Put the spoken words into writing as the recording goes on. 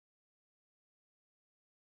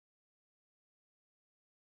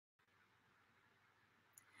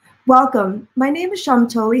Welcome. My name is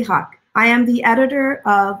Chaumtoli Huq. I am the editor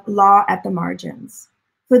of Law at the Margins.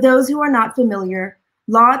 For those who are not familiar,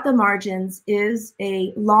 Law at the Margins is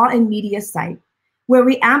a law and media site where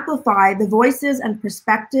we amplify the voices and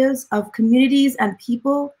perspectives of communities and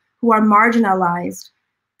people who are marginalized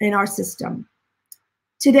in our system.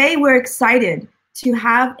 Today, we're excited to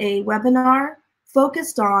have a webinar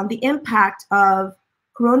focused on the impact of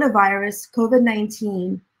coronavirus,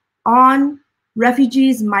 COVID-19, on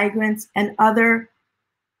refugees, migrants, and other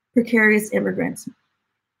precarious immigrants.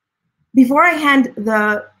 Before I hand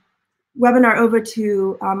the webinar over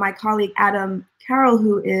to my colleague, Adam Carroll,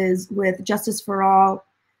 who is with Justice for All,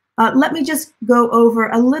 let me just go over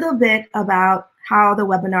a little bit about how the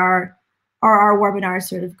webinar or our webinars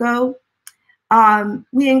sort of go.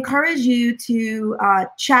 We encourage you to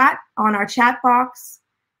chat on our chat box,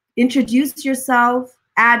 introduce yourself,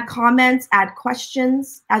 add comments, add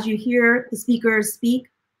questions as you hear the speakers speak.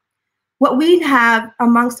 What we have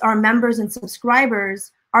amongst our members and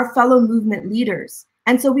subscribers are fellow movement leaders.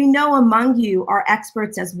 And so we know among you are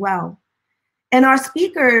experts as well. And our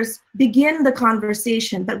speakers begin the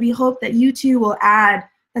conversation, but we hope that you too will add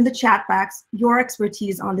in the chat box your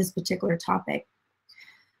expertise on this particular topic.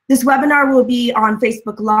 This webinar will be on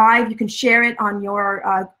Facebook Live. You can share it on your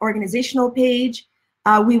organizational page.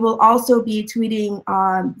 We will also be tweeting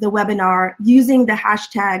the webinar using the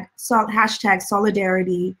hashtag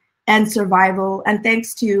solidarity and survival. And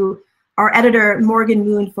thanks to our editor, Morgan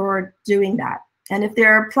Moon, for doing that. And if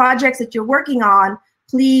there are projects that you're working on,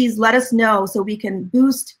 please let us know so we can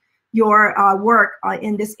boost your work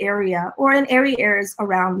in this area or in areas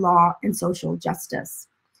around law and social justice.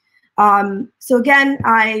 So again,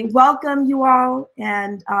 I welcome you all.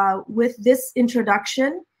 And with this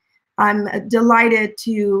introduction, I'm delighted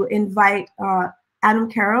to invite Adam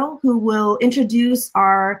Carroll, who will introduce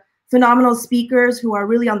our phenomenal speakers who are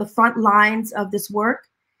really on the front lines of this work.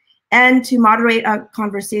 And to moderate a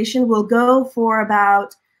conversation, we'll go for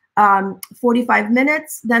about 45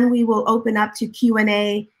 minutes. Then we will open up to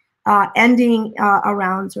Q&A, ending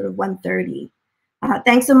around sort of 1:30.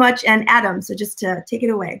 Thanks so much. And Adam, so just to take it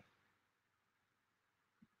away.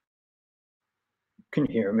 Can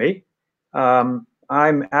you hear me? I'm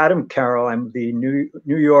Adam Carroll. I'm the New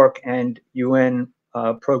York and UN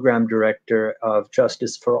Program Director of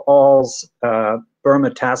Justice for All's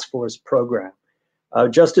Burma Task Force program.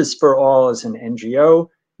 Justice for All is an NGO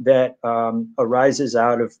that arises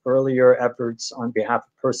out of earlier efforts on behalf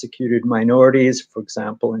of persecuted minorities, for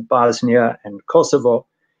example, in Bosnia and Kosovo.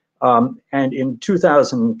 And in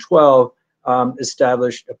 2012,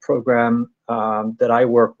 established a program that I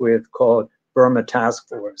work with called Burma Task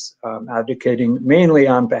Force, advocating mainly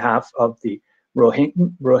on behalf of the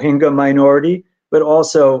Rohingya minority, but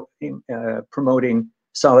also promoting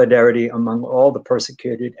solidarity among all the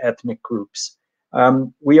persecuted ethnic groups.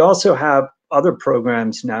 We also have other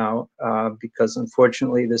programs now because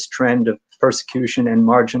unfortunately this trend of persecution and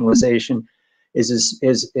marginalization is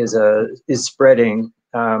spreading.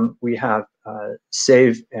 We have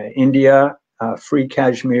Save India, Free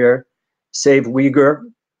Kashmir, Save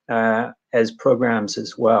Uyghur, as programs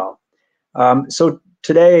as well. So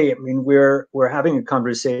today, I mean, we're having a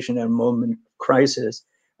conversation at a moment of crisis.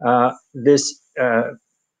 We're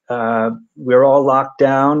all locked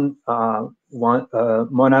down.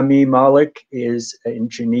 Mon ami Malik is in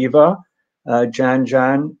Geneva. Jan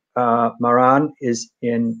Maran is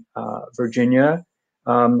in Virginia.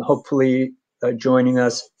 Hopefully joining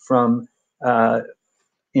us from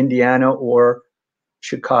Indiana or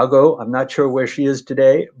Chicago. I'm not sure where she is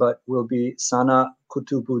today, but will be Sana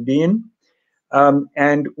Kutubuddin.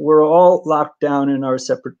 And we're all locked down in our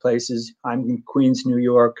separate places. I'm in Queens, New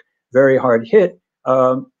York, very hard hit.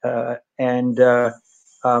 I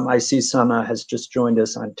see Sana has just joined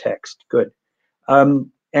us on text. Good.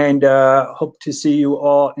 Hope to see you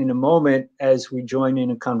all in a moment as we join in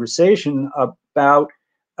a conversation about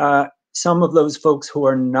some of those folks who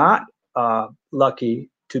are not lucky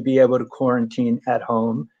to be able to quarantine at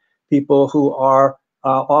home, people who are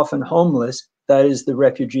often homeless, that is the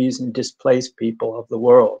refugees and displaced people of the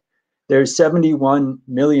world. There's 71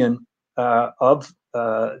 million of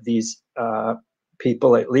these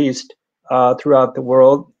people at least throughout the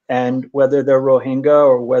world, and whether they're Rohingya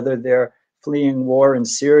or whether they're fleeing war in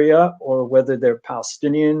Syria or whether they're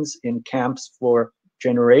Palestinians in camps for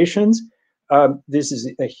generations, this is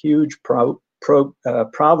a huge problem,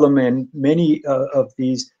 and many of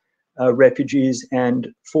these refugees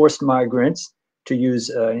and forced migrants, to use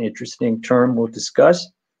an interesting term we'll discuss,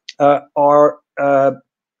 are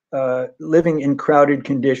living in crowded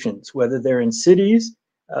conditions, whether they're in cities,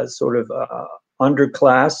 sort of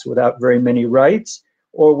underclass without very many rights,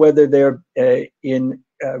 or whether they're in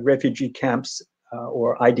refugee camps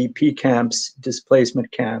or IDP camps,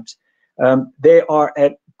 displacement camps, they are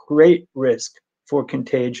at great risk for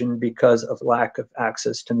contagion because of lack of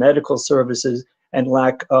access to medical services and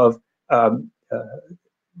lack of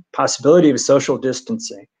possibility of social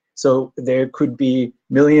distancing. So there could be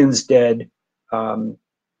millions dead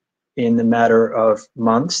in the matter of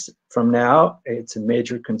months from now. It's a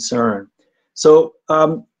major concern. So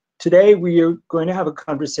today we are going to have a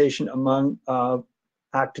conversation among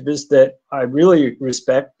activists that I really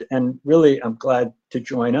respect, and really I'm glad to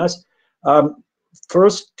join us.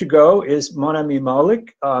 First to go is Monami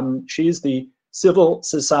Malik. She's the Civil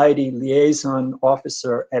Society Liaison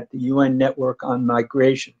Officer at the UN Network on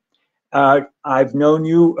Migration. I've known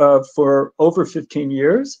you for over 15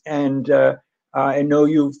 years, and I know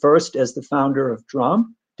you first as the founder of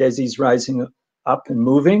DRUM, Desi's Rising Up and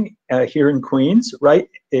Moving, here in Queens, right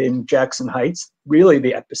in Jackson Heights, really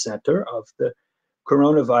the epicenter of the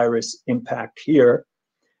coronavirus impact here.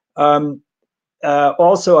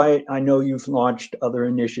 Also, I know you've launched other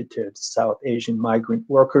initiatives, South Asian Migrant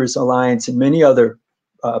Workers Alliance, and many other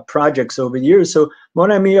projects over the years. So,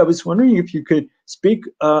 Monami, I was wondering if you could speak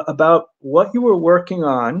about what you were working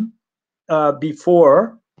on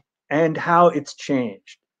before and how it's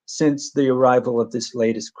changed since the arrival of this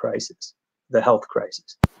latest crisis, the health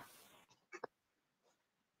crisis.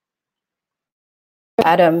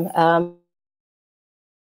 Adam.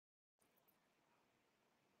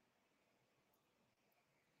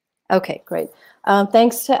 Okay, great.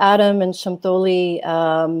 Thanks to Adam and Chaumtoli,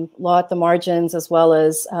 Law at the Margins, as well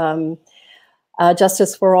as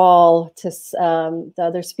Justice for All, to the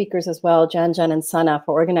other speakers as well, Jan and Sana,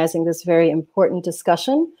 for organizing this very important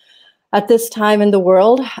discussion at this time in the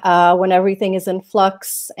world when everything is in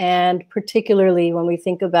flux, and particularly when we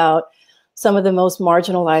think about some of the most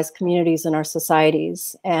marginalized communities in our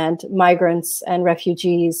societies, and migrants and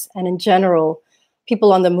refugees, and in general,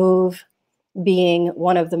 people on the move, being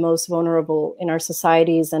one of the most vulnerable in our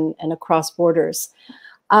societies and across borders.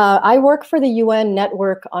 I work for the UN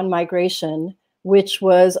Network on Migration, which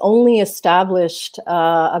was only established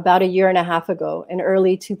about a year and a half ago, in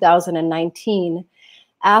early 2019,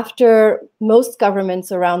 after most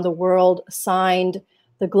governments around the world signed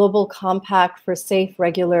the Global Compact for Safe,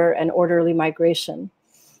 Regular, and Orderly Migration.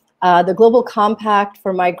 The Global Compact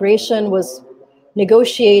for Migration was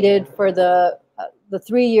negotiated for the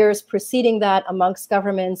 3 years preceding that amongst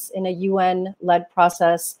governments in a UN-led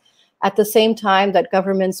process, at the same time that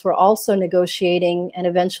governments were also negotiating and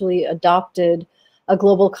eventually adopted a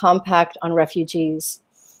global compact on refugees.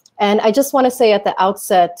 And I just want to say at the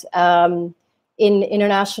outset, in the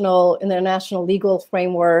international legal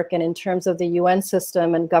framework and in terms of the UN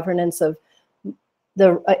system and governance of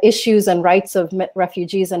the issues and rights of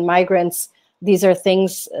refugees and migrants, these are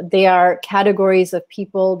things, they are categories of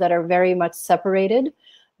people that are very much separated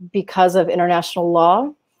because of international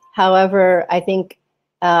law. However, I think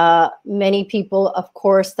many people, of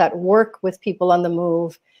course, that work with people on the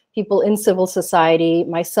move, people in civil society,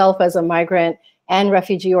 myself as a migrant and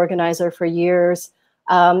refugee organizer for years,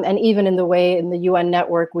 and even in the way in the UN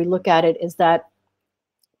network we look at it, is that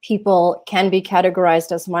people can be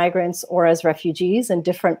categorized as migrants or as refugees in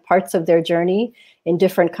different parts of their journey, in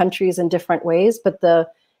different countries in different ways, but the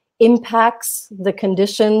impacts, the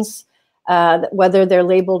conditions, whether they're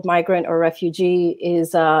labeled migrant or refugee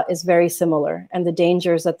is very similar. And the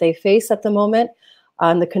dangers that they face at the moment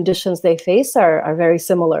and the conditions they face are very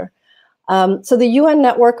similar. So the UN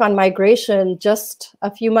Network on Migration, just a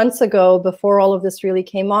few months ago, before all of this really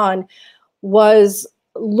came on, was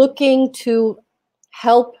looking to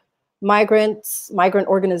help migrants, migrant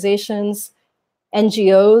organizations,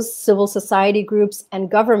 NGOs, civil society groups, and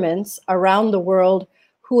governments around the world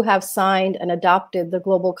who have signed and adopted the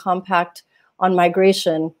Global Compact on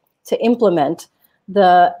Migration to implement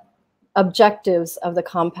the objectives of the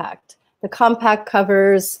compact. The compact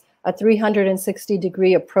covers a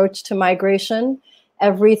 360-degree approach to migration,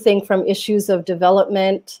 everything from issues of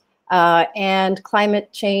development and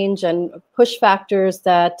climate change and push factors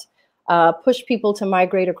that push people to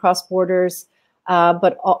migrate across borders,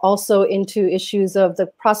 but also into issues of the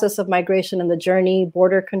process of migration and the journey,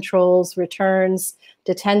 border controls, returns,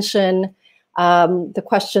 detention, the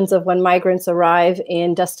questions of when migrants arrive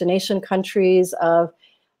in destination countries, of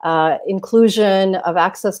inclusion, of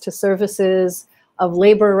access to services, of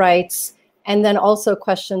labor rights, and then also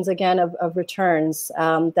questions again of returns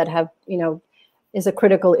that have, is a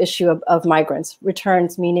critical issue of migrants,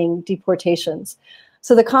 returns meaning deportations.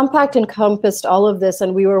 So the compact encompassed all of this,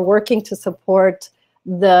 and we were working to support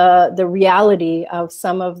the reality of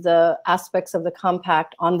some of the aspects of the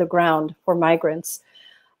compact on the ground for migrants.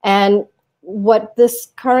 And what this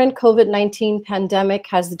current COVID-19 pandemic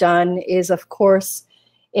has done is, of course,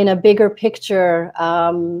 in a bigger picture,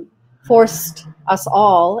 forced us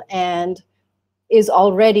all and is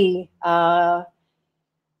already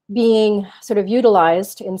being sort of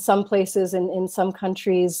utilized in some places and in some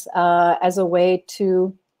countries as a way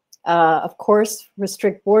to, of course,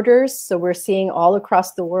 restrict borders. So we're seeing all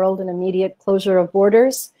across the world an immediate closure of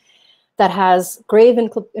borders that has grave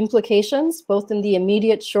implications, both in the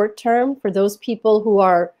immediate short term for those people who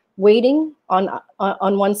are waiting on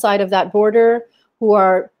one side of that border, who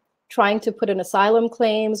are trying to put in asylum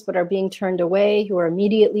claims but are being turned away, who are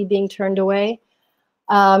immediately being turned away.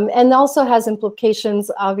 And also has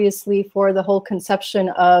implications, obviously, for the whole conception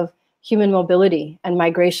of human mobility and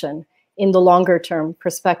migration in the longer term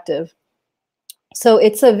perspective. So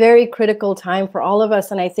it's a very critical time for all of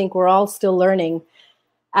us, and I think we're all still learning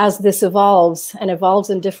as this evolves, and evolves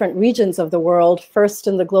in different regions of the world, first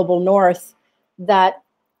in the global north, that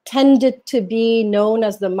tended to be known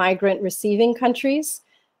as the migrant receiving countries.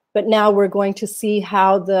 But now we're going to see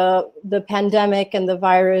how the pandemic and the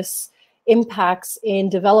virus impacts in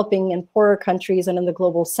developing and poorer countries and in the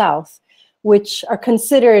global south, which are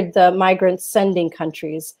considered the migrant sending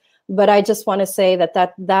countries. But I just want to say that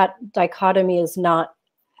that dichotomy is not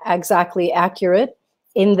exactly accurate,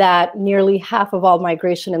 in that nearly half of all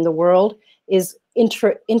migration in the world is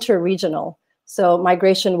interregional. So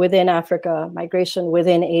migration within Africa, migration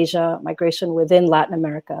within Asia, migration within Latin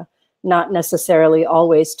America, not necessarily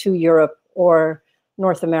always to Europe or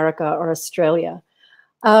North America or Australia.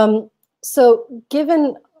 So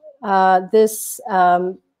given this,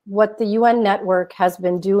 what the UN network has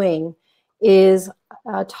been doing is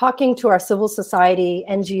talking to our civil society,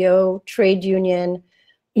 NGO, trade union,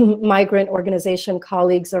 migrant organization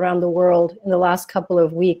colleagues around the world in the last couple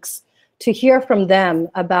of weeks to hear from them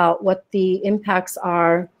about what the impacts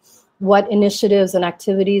are, what initiatives and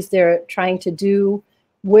activities they're trying to do,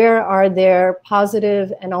 where are there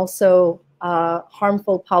positive and also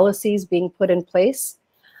harmful policies being put in place,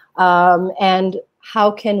 and how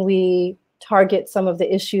can we target some of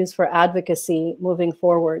the issues for advocacy moving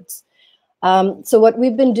forwards. So what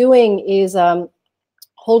we've been doing is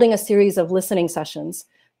holding a series of listening sessions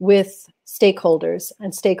with stakeholders,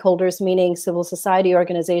 and stakeholders meaning civil society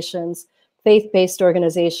organizations, faith-based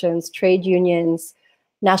organizations, trade unions,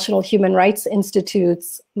 national human rights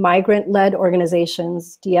institutes, migrant-led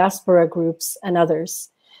organizations, diaspora groups, and others.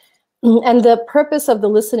 And the purpose of the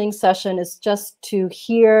listening session is just to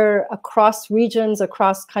hear across regions,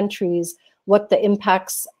 across countries, what the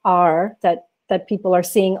impacts are that people are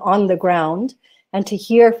seeing on the ground, and to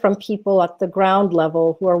hear from people at the ground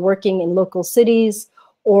level who are working in local cities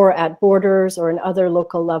or at borders or in other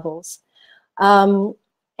local levels.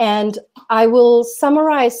 And I will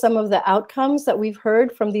summarize some of the outcomes that we've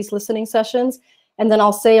heard from these listening sessions, and then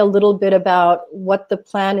I'll say a little bit about what the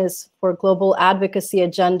plan is for global advocacy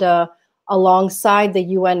agenda alongside the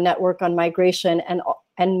UN network on migration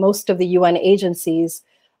and most of the UN agencies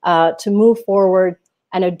to move forward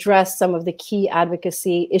and address some of the key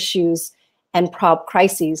advocacy issues and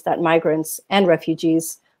crises that migrants and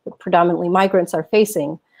refugees, but predominantly migrants, are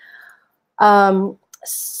facing. And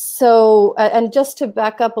just to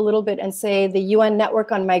back up a little bit and say, the UN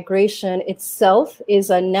network on migration itself is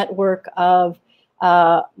a network of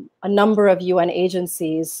a number of UN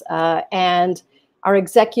agencies, and our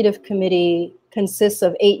executive committee consists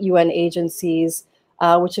of 8 UN agencies,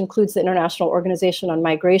 which includes the International Organization on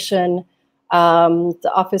Migration,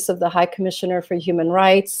 the Office of the High Commissioner for Human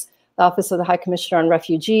Rights, the Office of the High Commissioner on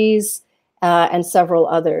Refugees, and several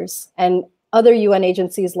others. And other UN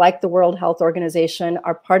agencies like the World Health Organization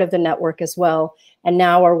are part of the network as well, and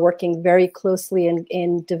now are working very closely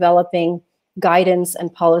in developing guidance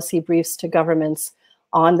and policy briefs to governments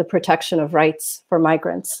on the protection of rights for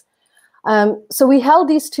migrants. So we held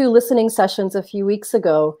these 2 listening sessions a few weeks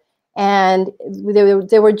ago, and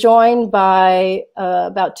they were joined by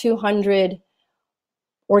about 200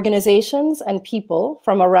 organizations and people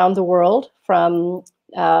from around the world, from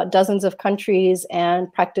dozens of countries and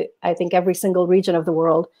I think every single region of the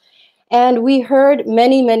world. And we heard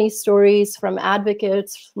many, many stories from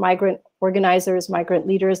advocates, migrant organizers, migrant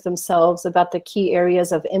leaders themselves about the key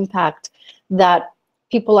areas of impact that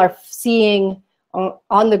people are seeing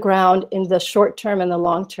on the ground in the short term and the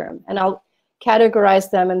long term. And I'll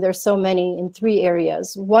categorize them, and there's so many, in 3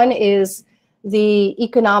 areas. One is the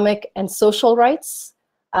economic and social rights,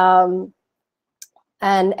 and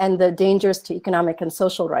the dangers to economic and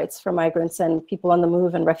social rights for migrants and people on the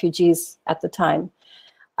move and refugees at the time.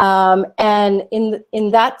 And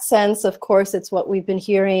in that sense, of course, it's what we've been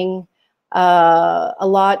hearing a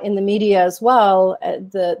lot in the media as well,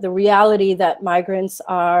 the reality that migrants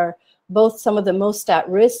are both some of the most at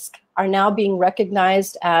risk, are now being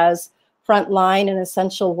recognized as frontline and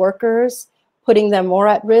essential workers, putting them more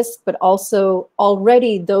at risk, but also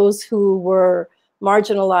already those who were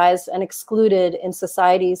marginalized and excluded in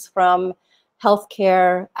societies from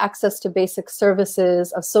healthcare, access to basic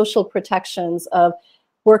services, of social protections, of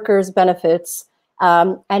workers' benefits,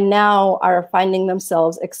 and now are finding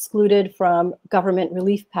themselves excluded from government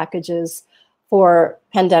relief packages for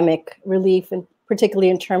pandemic relief, and particularly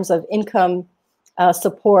in terms of income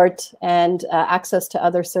support and access to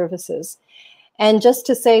other services. And just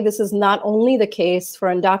to say, this is not only the case for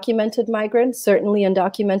undocumented migrants. Certainly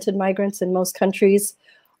undocumented migrants in most countries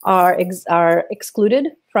are excluded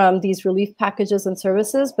from these relief packages and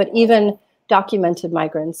services, but even documented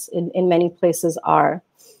migrants in many places are.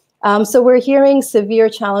 So we're hearing severe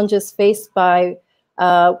challenges faced by,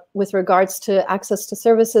 with regards to access to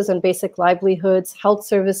services and basic livelihoods, health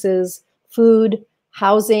services, food,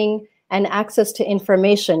 housing, and access to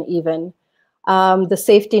information even. The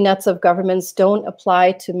safety nets of governments don't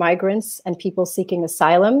apply to migrants and people seeking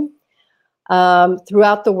asylum.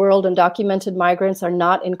 Throughout the world, undocumented migrants are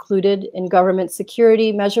not included in government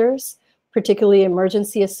security measures, particularly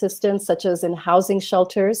emergency assistance, such as in housing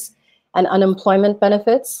shelters and unemployment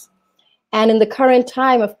benefits. And in the current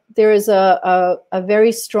time, there is a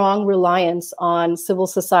very strong reliance on civil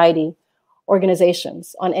society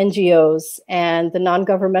organizations, on NGOs and the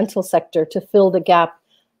non-governmental sector to fill the gap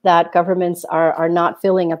that governments are not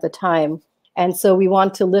filling at the time. And so we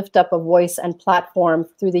want to lift up a voice and platform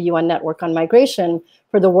through the UN Network on Migration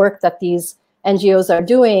for the work that these NGOs are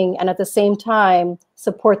doing, and at the same time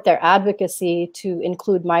support their advocacy to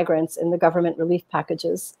include migrants in the government relief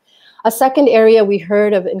packages. A second area we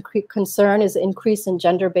heard of concern is increase in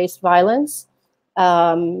gender-based violence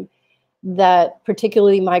that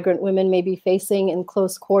particularly migrant women may be facing in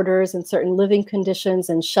close quarters, in certain living conditions,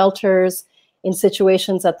 in shelters, in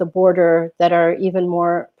situations at the border that are even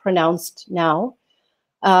more pronounced now.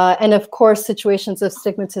 And of course, situations of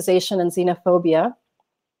stigmatization and xenophobia.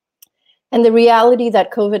 And the reality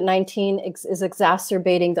that COVID-19 is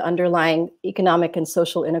exacerbating the underlying economic and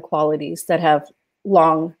social inequalities that have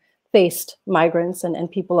long faced migrants and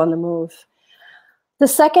people on the move. The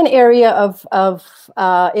second area of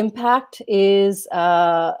impact is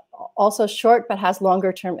also short, but has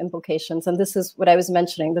longer term implications. And this is what I was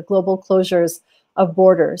mentioning, the global closures of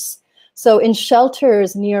borders. So in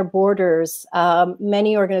shelters near borders,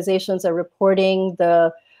 many organizations are reporting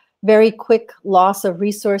the very quick loss of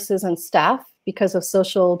resources and staff because of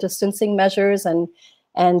social distancing measures and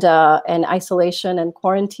isolation and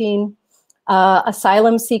quarantine.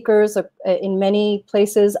 Asylum seekers in many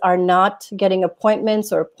places are not getting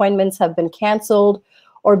appointments, or appointments have been canceled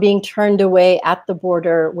or being turned away at the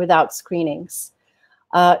border without screenings.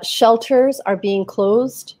 Shelters are being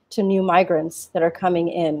closed to new migrants that are coming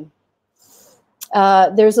in.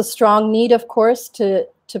 There's a strong need, of course, to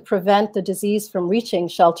prevent the disease from reaching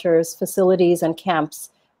shelters, facilities, and camps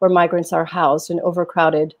where migrants are housed in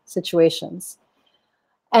overcrowded situations.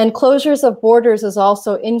 And closures of borders is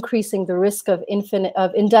also increasing the risk of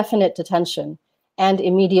indefinite detention and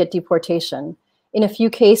immediate deportation. In a few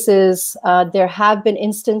cases, there have been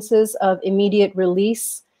instances of immediate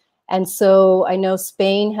release. And so I know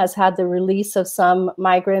Spain has had the release of some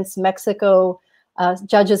migrants. Mexico,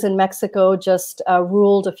 judges in Mexico just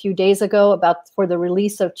ruled a few days ago for the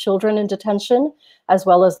release of children in detention, as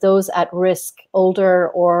well as those at risk, older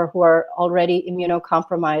or who are already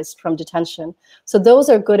immunocompromised from detention. So those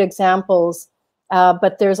are good examples,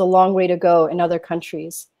 but there's a long way to go in other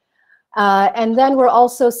countries. And then we're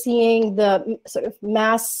also seeing the sort of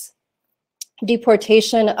mass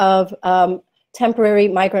deportation of temporary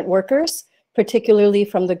migrant workers, particularly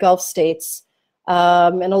from the Gulf states.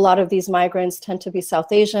 And a lot of these migrants tend to be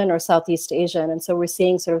South Asian or Southeast Asian. And so we're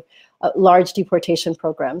seeing sort of large deportation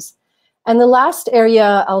programs. And the last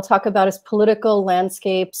area I'll talk about is political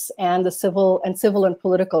landscapes and the civil and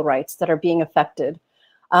political rights that are being affected.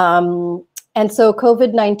 And so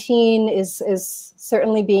COVID-19 is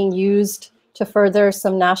certainly being used to further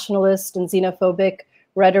some nationalist and xenophobic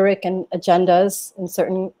rhetoric and agendas in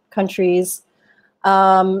certain countries.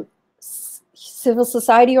 Civil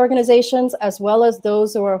society organizations, as well as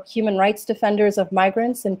those who are human rights defenders of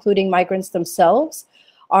migrants, including migrants themselves,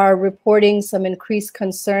 are reporting some increased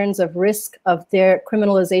concerns of risk of their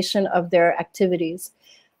criminalization of their activities.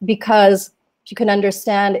 Because you can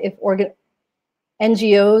understand, if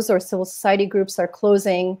NGOs or civil society groups are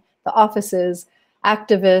closing the offices,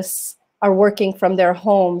 activists are working from their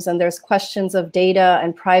homes, and there's questions of data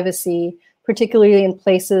and privacy, particularly in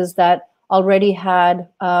places that already had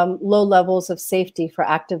low levels of safety for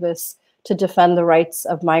activists to defend the rights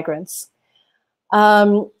of migrants.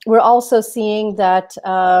 We're also seeing that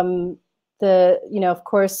of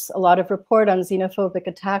course, a lot of report on xenophobic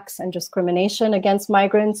attacks and discrimination against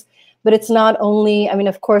migrants, but it's not only, I mean,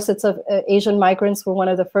 of course, Asian migrants were one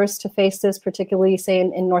of the first to face this, particularly, say,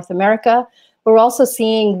 in North America. But we're also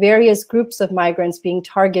seeing various groups of migrants being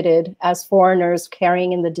targeted as foreigners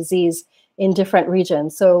carrying in the disease in different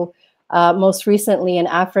regions. So most recently in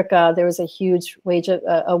Africa, there was a huge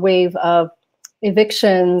wave of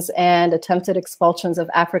evictions and attempted expulsions of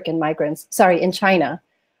African migrants, in China.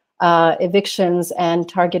 Evictions and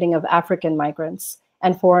targeting of African migrants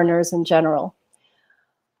and foreigners in general.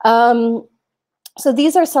 So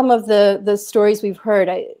these are some of the stories we've heard.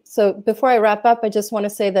 So before I wrap up, I just want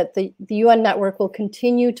to say that the UN Network will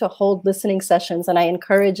continue to hold listening sessions, and I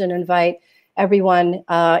encourage and invite everyone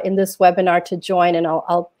in this webinar to join, and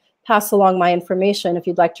I'll pass along my information if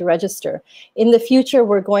you'd like to register. In the future,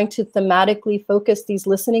 we're going to thematically focus these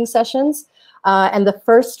listening sessions. And the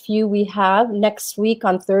first few we have next week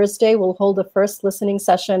on Thursday, we'll hold the first listening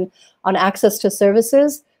session on access to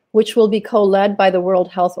services, which will be co-led by the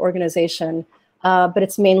World Health Organization. But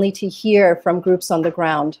it's mainly to hear from groups on the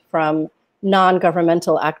ground, from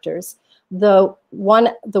non-governmental actors. The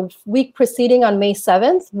week preceding on May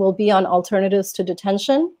 7th will be on alternatives to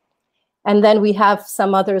detention. And then we have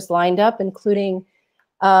some others lined up, including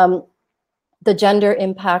the gender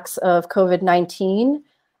impacts of COVID-19,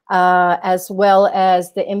 as well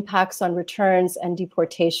as the impacts on returns and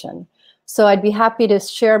deportation. So I'd be happy to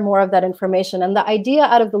share more of that information. And the idea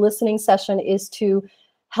out of the listening session is to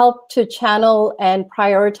help to channel and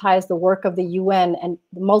prioritize the work of the UN and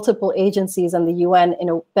multiple agencies and the UN in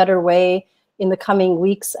a better way in the coming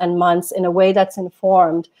weeks and months, in a way that's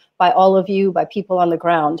informed by all of you, by people on the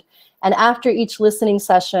ground. And after each listening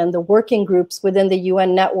session, the working groups within the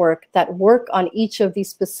UN network that work on each of these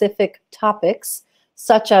specific topics,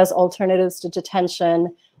 such as alternatives to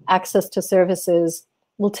detention, access to services,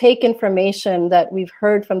 will take information that we've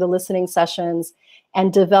heard from the listening sessions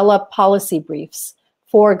and develop policy briefs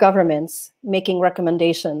for governments making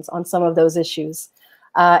recommendations on some of those issues.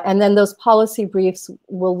 And then those policy briefs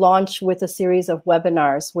will launch with a series of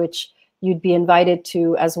webinars, which you'd be invited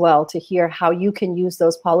to as well, to hear how you can use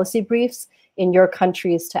those policy briefs in your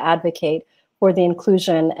countries to advocate for the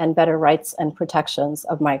inclusion and better rights and protections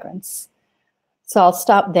of migrants. So I'll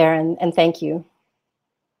stop there and thank you.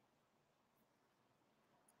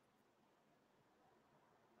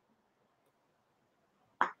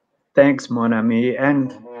 Thanks, Mon Ami.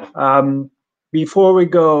 And before we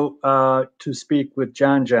go to speak with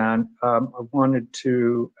Janjan, I wanted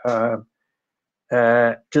to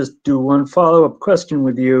just do one follow-up question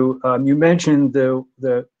with you. You mentioned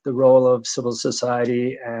the role of civil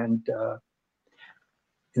society, and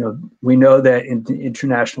we know that in the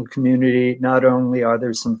international community, not only are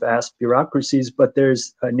there some vast bureaucracies, but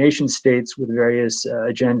there's nation states with various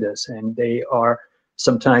agendas, and they are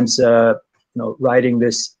sometimes riding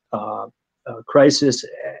this crisis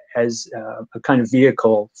as a kind of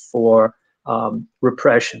vehicle for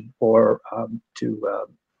repression or to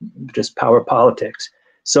just power politics.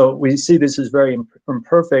 So we see this as very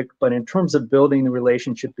imperfect, but in terms of building the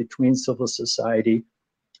relationship between civil society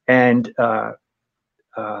and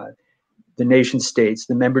the nation states,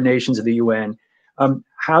 the member nations of the UN,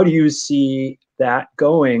 how do you see that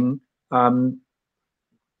going?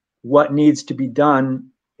 What needs to be done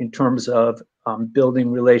in terms of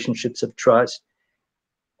building relationships of trust?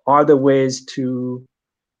 Are there ways to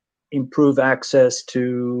improve access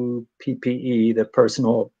to PPE, the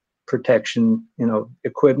personal protection,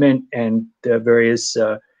 equipment, and the various?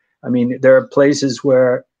 I mean, there are places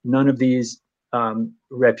where none of these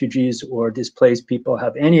refugees or displaced people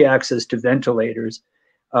have any access to ventilators,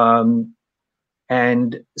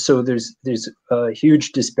 and so there's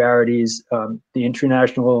huge disparities. The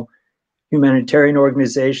international humanitarian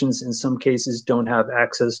organizations, in some cases, don't have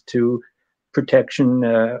access to protection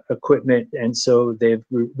equipment, and so they've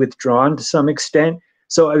withdrawn to some extent.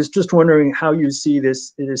 So I was just wondering how you see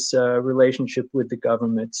this relationship with the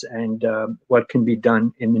governments and what can be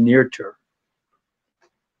done in the near term.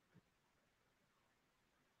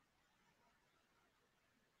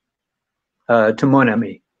 To Mon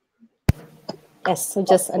Ami. Yes, so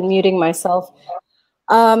just unmuting myself.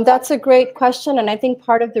 That's a great question, and I think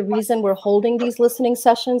part of the reason we're holding these listening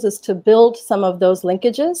sessions is to build some of those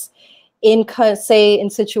linkages in, say, in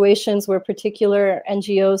situations where particular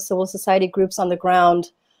NGOs, civil society groups on the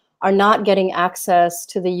ground are not getting access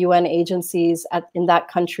to the UN agencies in that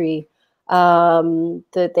country,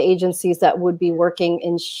 the agencies that would be working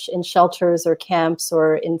in shelters or camps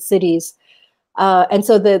or in cities. And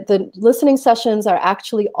so the listening sessions are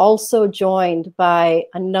actually also joined by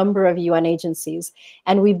a number of UN agencies.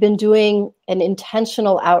 And we've been doing an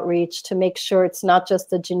intentional outreach to make sure it's not just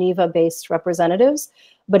the Geneva-based representatives,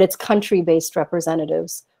 but it's country-based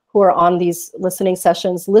representatives who are on these listening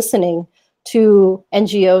sessions, listening to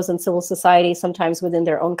NGOs and civil society, sometimes within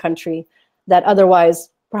their own country, that otherwise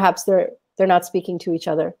perhaps they're not speaking to each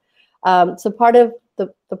other. So part of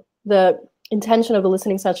the intention of the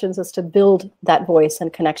listening sessions is to build that voice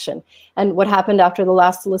and connection. And what happened after the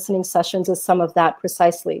last listening sessions is some of that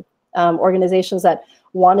precisely. Organizations that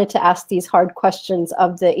wanted to ask these hard questions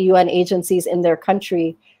of the UN agencies in their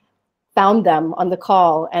country found them on the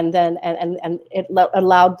call, and then it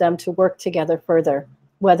allowed them to work together further,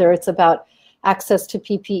 whether it's about access to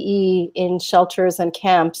PPE in shelters and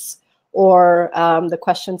camps, or the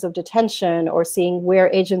questions of detention, or seeing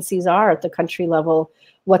where agencies are at the country level,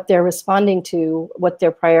 what they're responding to, what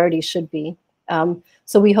their priorities should be.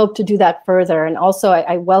 So we hope to do that further. And also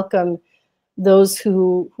I welcome those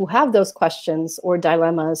who have those questions or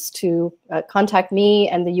dilemmas to contact me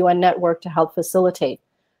and the UN network to help facilitate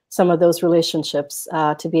some of those relationships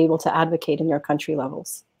to be able to advocate in your country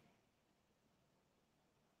levels.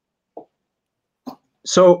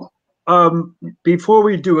 So before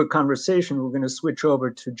we do a conversation, we're going to switch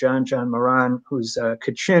over to Janjan Moran, who's a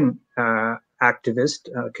Kachin activist,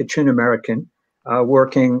 Kachin American,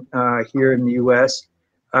 working here in the US.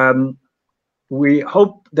 We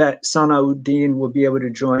hope that Sanauddin will be able to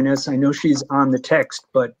join us. I know she's on the text,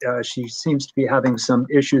 but she seems to be having some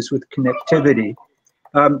issues with connectivity.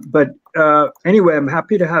 Anyway, I'm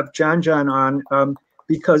happy to have Janjan on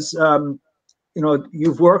because you know,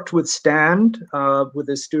 you've worked with STAND, with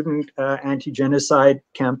the Student Anti-Genocide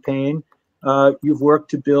Campaign. You've worked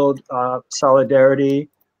to build solidarity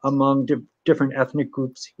among different ethnic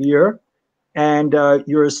groups here, and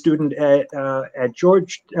you're a student at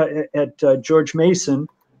George Mason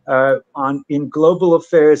in global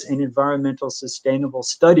affairs and environmental sustainable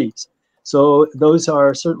studies. So those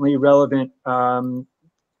are certainly relevant.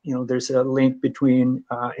 You know, there's a link between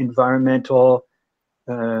environmental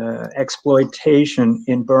exploitation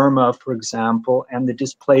in Burma, for example, and the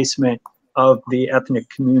displacement of the ethnic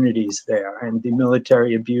communities there and the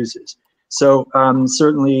military abuses. So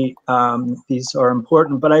certainly these are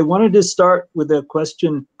important. But I wanted to start with a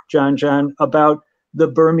question, Janjan, about the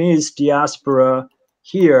Burmese diaspora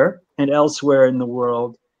here and elsewhere in the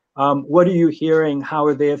world. What are you hearing? How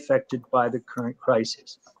are they affected by the current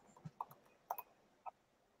crisis?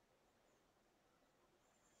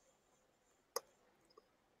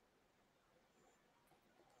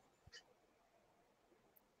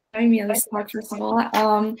 Me let's talk first of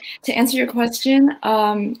all. To answer your question,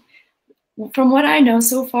 from what I know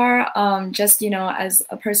so far, just, you know, as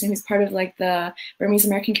a person who's part of like the Burmese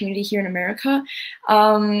American community here in America,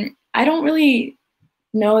 I don't really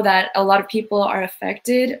know that a lot of people are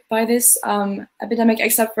affected by this epidemic,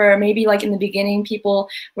 except for maybe like in the beginning, people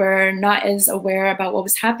were not as aware about what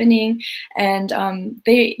was happening, and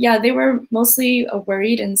they were mostly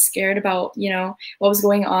worried and scared about, you know, what was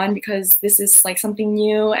going on, because this is like something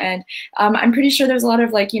new, and I'm pretty sure there's a lot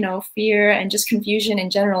of like, you know, fear and just confusion in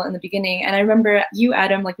general in the beginning. And I remember you,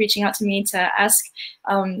 Adam, like reaching out to me to ask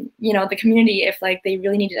you know, the community if like they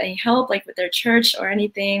really needed any help, like with their church or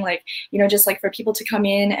anything, like, you know, just like for people to come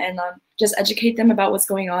in and just educate them about what's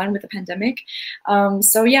going on with the pandemic.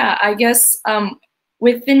 So yeah, I guess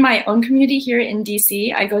within my own community here in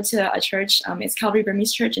DC, I go to a church, it's Calvary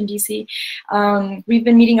Burmese Church in DC. We've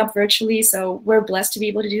been meeting up virtually, so we're blessed to be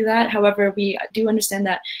able to do that. However, we do understand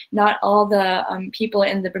that not all the people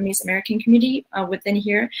in the Burmese American community within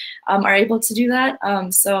here are able to do that.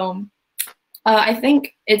 I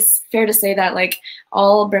think it's fair to say that like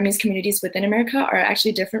all Burmese communities within America are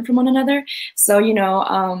actually different from one another. So, you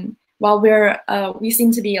know, while we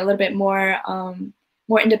seem to be a little bit more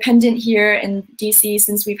independent here in DC,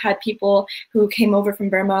 since we've had people who came over from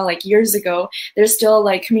Burma like years ago, there's still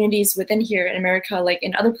like communities within here in America, like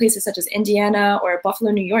in other places such as Indiana or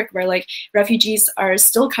Buffalo, New York, where like refugees are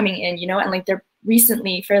still coming in, you know, and like they're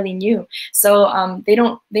recently fairly new. So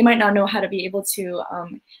they might not know how to be able to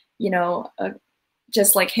you know,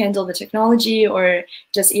 just like handle the technology, or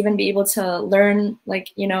just even be able to learn,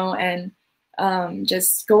 like, you know, and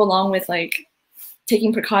just go along with like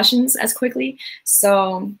taking precautions as quickly.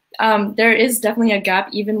 So there is definitely a gap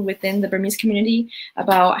even within the Burmese community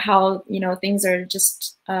about how, you know, things are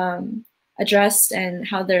just addressed and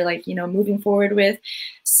how they're like, you know, moving forward with.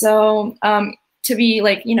 So to be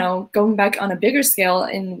like, you know, going back on a bigger scale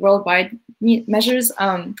in worldwide measures,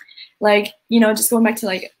 like, you know, just going back to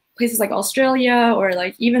like places like Australia or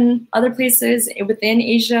like even other places within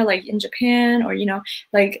Asia, like in Japan, or, you know,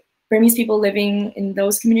 like Burmese people living in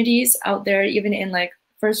those communities out there, even in like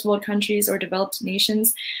first world countries or developed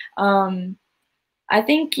nations. I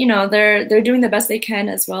think, you know, they're doing the best they can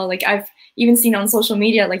as well. Like I've even seen on social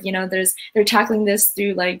media, like, you know, they're tackling this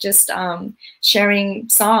through like just sharing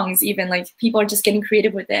songs, even like people are just getting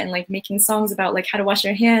creative with it and like making songs about like how to wash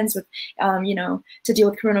their hands with, you know, to deal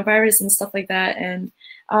with coronavirus and stuff like that. And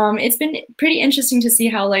it's been pretty interesting to see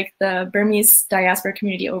how like the Burmese diaspora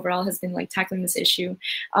community overall has been like tackling this issue.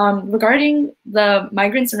 Regarding the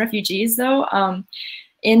migrants and refugees though,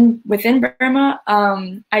 within Burma,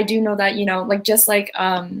 I do know that, you know, like just like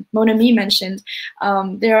Mona Mi mentioned,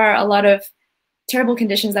 there are a lot of terrible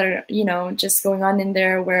conditions that are, you know, just going on in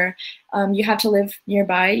there where you have to live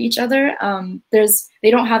nearby each other.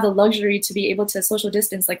 They don't have the luxury to be able to social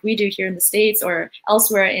distance like we do here in the States or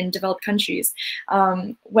elsewhere in developed countries.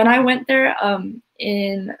 When I went there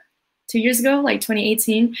in 2 years ago, like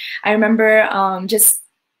 2018, I remember just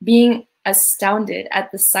being astounded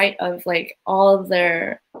at the sight of like all of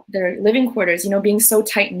their living quarters, you know, being so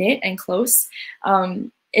tight knit and close.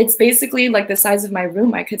 It's basically like the size of my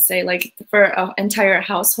room, I could say, like for an entire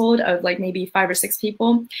household of like maybe 5 or 6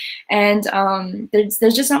 people. And there's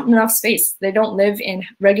just not enough space. They don't live in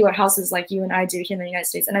regular houses like you and I do here in the United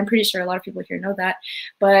States. And I'm pretty sure a lot of people here know that.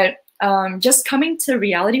 But just coming to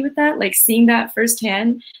reality with that, like seeing that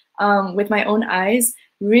firsthand with my own eyes,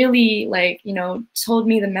 really like, you know, told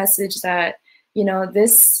me the message that, you know,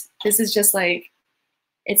 this is just like,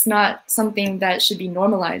 it's not something that should be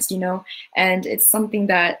normalized, you know, and it's something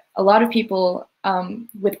that a lot of people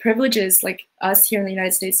with privileges like us here in the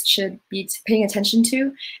United States should be paying attention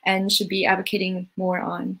to and should be advocating more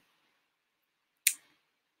on.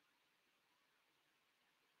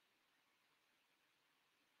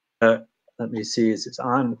 Let me see, is it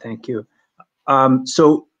on? Thank you.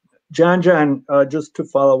 So John, just to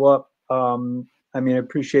follow up, I mean, I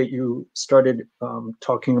appreciate you started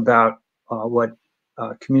talking about what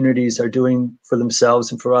communities are doing for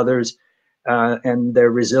themselves and for others and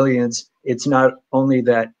their resilience. It's not only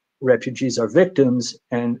that refugees are victims,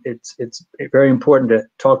 and it's very important to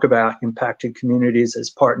talk about impacted communities as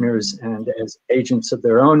partners and as agents of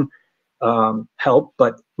their own help,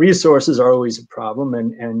 but resources are always a problem.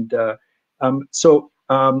 So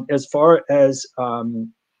as far as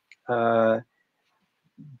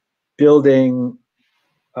building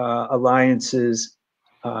alliances,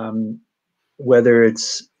 whether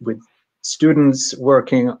it's with students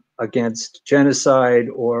working against genocide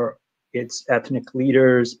or it's ethnic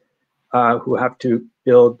leaders who have to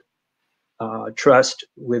build trust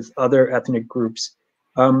with other ethnic groups.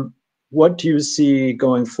 What do you see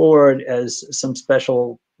going forward as some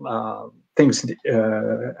special things,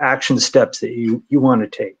 action steps that you want to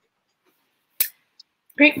take?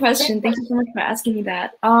 Great question. Thank you so much for asking me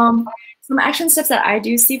that. Some action steps that I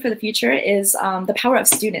do see for the future is the power of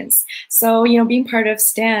students. So, you know, being part of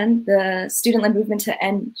STAN, the student-led movement to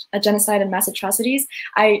end genocide and mass atrocities,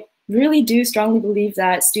 I really do strongly believe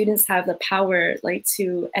that students have the power like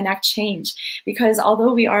to enact change, because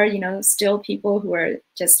although we are, you know, still people who are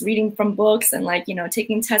just reading from books and like, you know,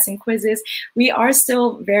 taking tests and quizzes, we are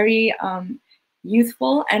still very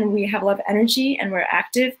youthful and we have a lot of energy and we're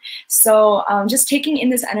active. So just taking in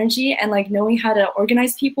this energy and like knowing how to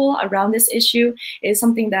organize people around this issue is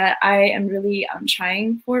something that I am really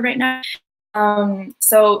trying for right now.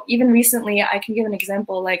 So even recently, I can give an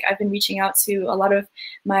example, like I've been reaching out to a lot of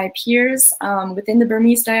my peers within the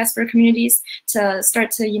Burmese diaspora communities to start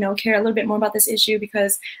to, you know, care a little bit more about this issue,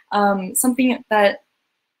 because something that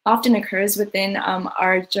often occurs within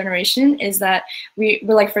our generation is that we're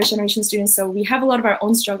like first generation students, so we have a lot of our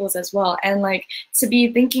own struggles as well, and like to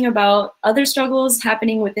be thinking about other struggles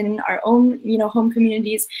happening within our own, you know, home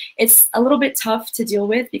communities, it's a little bit tough to deal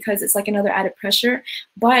with because it's like another added pressure.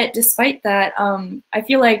 But despite that, I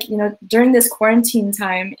feel like, you know, during this quarantine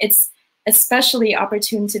time, it's especially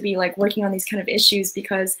opportune to be like working on these kind of issues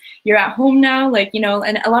because you're at home now, like, you know,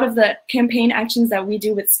 and a lot of the campaign actions that we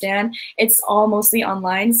do with STAN, it's all mostly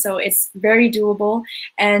online, so it's very doable.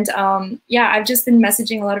 And yeah, I've just been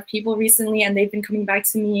messaging a lot of people recently and they've been coming back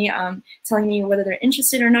to me telling me whether they're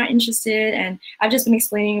interested or not interested, and I've just been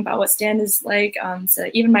explaining about what STAN is like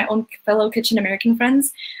to even my own fellow Kitchen American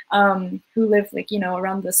friends who live like, you know,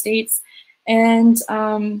 around the States. And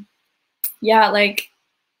yeah, like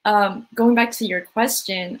going back to your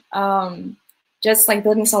question, just like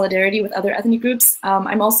building solidarity with other ethnic groups,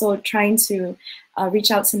 I'm also trying to reach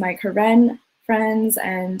out to my Karen friends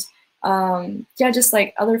and yeah, just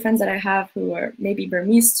like other friends that I have who are maybe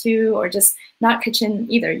Burmese too, or just not Kachin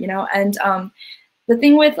either, you know. And the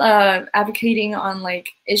thing with advocating on like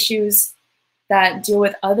issues that deal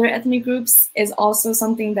with other ethnic groups is also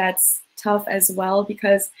something that's tough as well,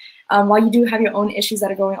 because while you do have your own issues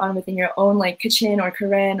that are going on within your own like Kachin or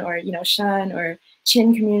Karen or Shan or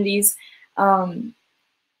Chin communities,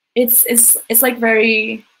 it's like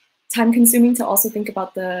very time consuming to also think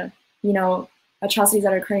about the atrocities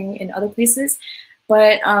that are occurring in other places.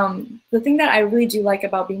 But the thing that I really do like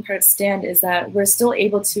about being part of STAND is that we're still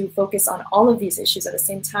able to focus on all of these issues at the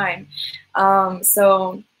same time.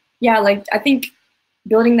 So yeah, like I think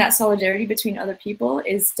building that solidarity between other people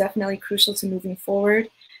is definitely crucial to moving forward.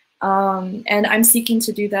 And I'm seeking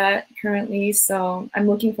to do that currently, so I'm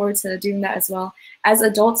looking forward to doing that as well. As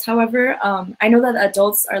adults, however, I know that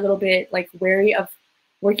adults are a little bit like wary of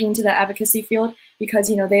working into the advocacy field because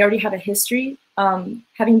they already have a history,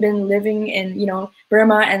 having been living in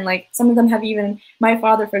Burma, and like some of them have even, my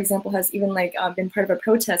father, for example, has even like been part of a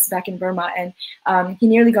protest back in Burma, and he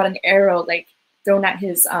nearly got an arrow like thrown at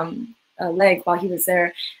his leg while he was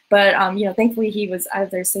there, but thankfully he was out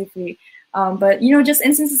of there safely. But just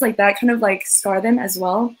instances like that kind of like scar them as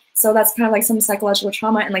well. So that's kind of like some psychological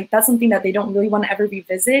trauma, and like that's something that they don't really want to ever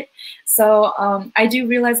revisit. So I do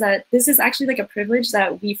realize that this is actually like a privilege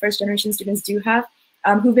that we first generation students do have,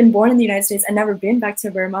 who've been born in the United States and never been back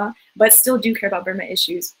to Burma, but still do care about Burma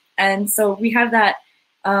issues. And so we have that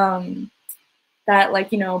that like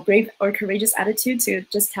brave or courageous attitude to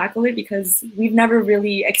just tackle it, because we've never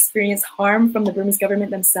really experienced harm from the Burmese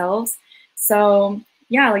government themselves. So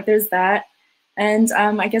yeah, like there's that. And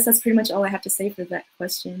I guess that's pretty much all I have to say for that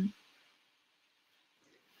question.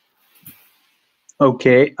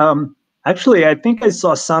 Okay. Actually, I think I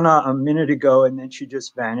saw Sana a minute ago, and then she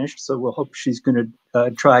just vanished. So we'll hope she's going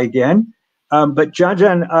to try again. But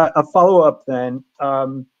Janjan, a follow-up then.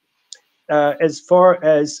 As far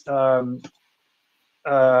as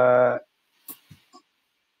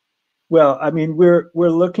well, I mean, we're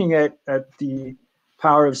looking at the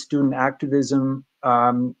power of student activism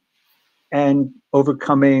and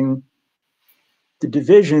overcoming the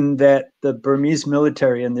division that the Burmese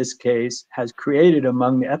military, in this case, has created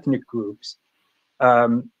among the ethnic groups.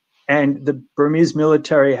 And the Burmese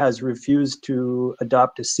military has refused to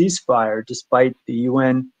adopt a ceasefire, despite the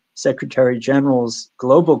UN Secretary General's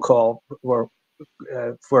global call for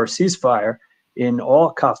a ceasefire in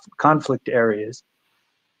all conflict areas.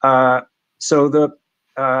 So the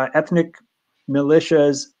ethnic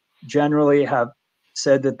militias generally have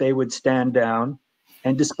said that they would stand down.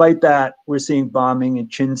 And despite that, we're seeing bombing in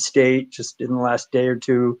Chin State just in the last day or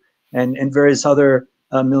two, and various other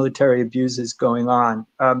military abuses going on.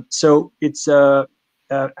 So it's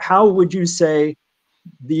how would you say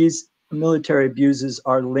these military abuses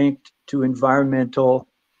are linked to environmental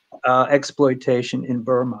exploitation in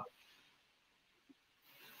Burma?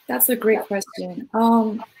 That's a great question.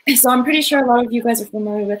 So I'm pretty sure a lot of you guys are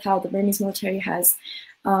familiar with how the Burmese military has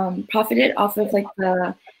profited off of like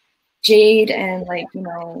the jade and like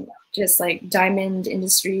just like diamond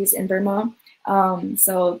industries in Burma.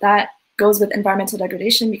 So that goes with environmental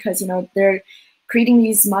degradation, because they're creating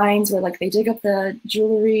these mines where like they dig up the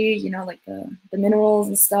jewelry, like the minerals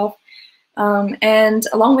and stuff. And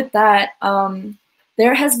along with that,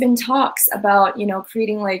 there has been talks about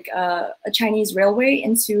creating like a Chinese railway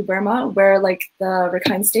into Burma, where like the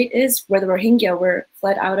Rakhine State is, where the Rohingya were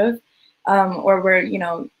fled out of, or were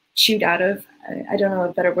chewed out of. I don't know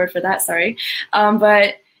a better word for that, sorry.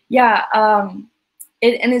 But yeah,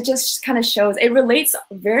 it just kind of shows, it relates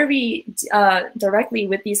very directly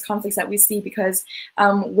with these conflicts that we see, because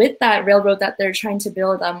with that railroad that they're trying to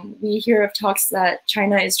build, we hear of talks that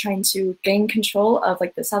China is trying to gain control of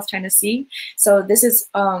like the South China Sea. So this is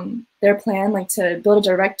their plan, like to build a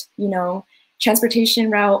direct,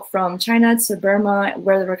 transportation route from China to Burma,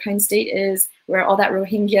 where the Rakhine State is, where all that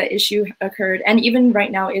Rohingya issue occurred, and even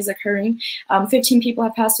right now is occurring. 15 people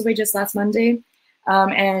have passed away just last Monday,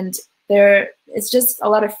 and it's just a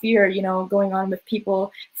lot of fear, going on with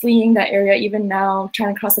people fleeing that area, even now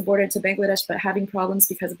trying to cross the border to Bangladesh, but having problems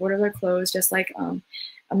because the borders are closed, just like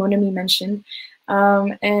Monami mentioned.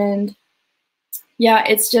 And yeah,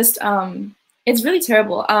 it's just, it's really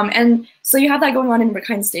terrible. And so you have that going on in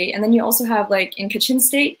Rakhine State, and then you also have like in Kachin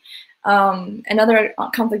State, another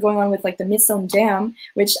conflict going on with like the Midson Dam,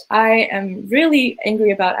 which I am really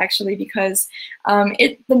angry about actually, because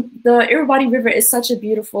the Irrawaddy River is such a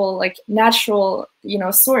beautiful like natural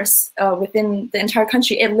source within the entire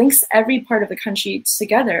country. It links every part of the country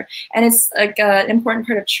together, and it's like an important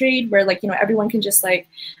part of trade where like everyone can just like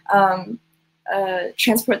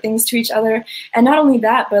transport things to each other. And not only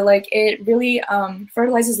that, but like it really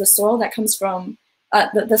fertilizes the soil that comes from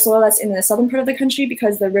the soil that's in the southern part of the country,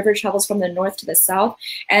 because the river travels from the north to the south.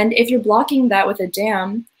 And if you're blocking that with a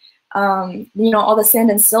dam, you know, all the sand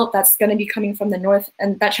and silt that's going to be coming from the north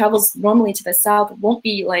and that travels normally to the south won't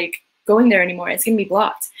be like going there anymore. It's going to be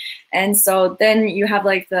blocked. And so then you have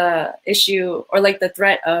like the issue or like the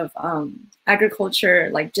threat of agriculture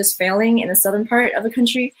like just failing in the southern part of the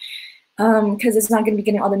country, because it's not going to be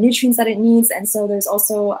getting all the nutrients that it needs. And so there's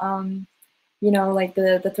also, you know, like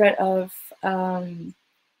the threat of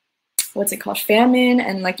what's it called, famine,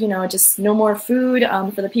 and like, you know, just no more food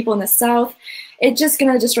for the people in the south. It's just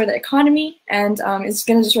going to destroy the economy, and it's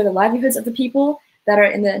going to destroy the livelihoods of the people that are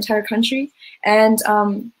in the entire country. And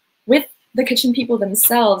with the Kachin people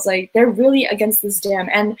themselves, like they're really against this dam.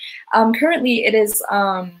 And currently it is,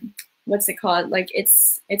 what's it called? Like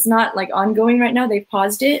it's not like ongoing right now. They've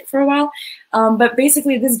paused it for a while. But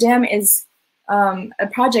basically this dam is a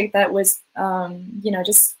project that was, you know,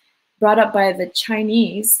 just brought up by the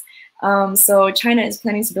Chinese. So China is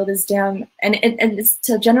planning to build this dam, and it's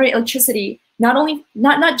to generate electricity,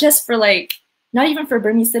 not just for like, not even for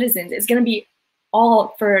Burmese citizens. It's going to be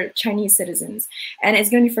all for Chinese citizens, and it's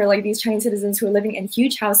going to be for like these Chinese citizens who are living in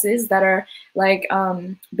huge houses that are like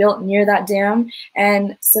built near that dam.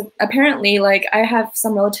 And so apparently, like I have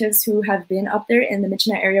some relatives who have been up there in the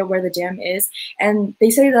Michina area where the dam is, and they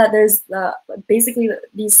say that there's basically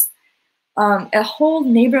these a whole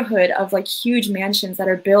neighborhood of like huge mansions that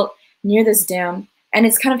are built near this dam, and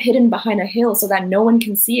it's kind of hidden behind a hill so that no one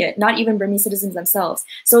can see it, not even Burmese citizens themselves.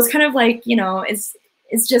 So it's kind of like, you know, it's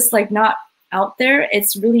just like not out there,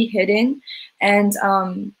 it's really hidden. And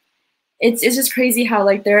it's just crazy how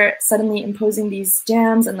like they're suddenly imposing these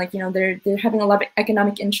dams, and like, you know, they're having a lot of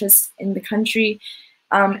economic interest in the country,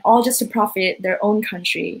 all just to profit their own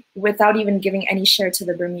country without even giving any share to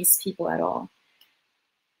the Burmese people at all.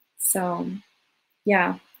 So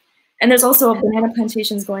yeah. And there's also banana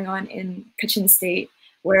plantations going on in Kachin State,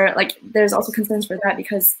 where like there's also concerns for that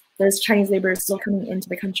because there's Chinese labor still coming into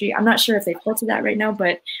the country. I'm not sure if they've halted that right now,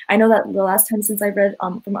 but I know that the last time since I read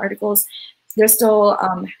from articles, they're still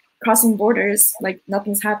crossing borders, like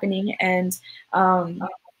nothing's happening. And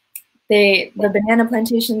the banana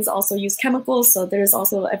plantations also use chemicals, so there's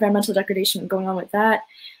also environmental degradation going on with that.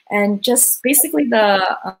 And just basically the,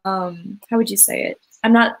 how would you say it?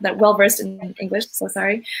 I'm not that well versed in English, so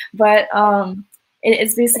sorry. But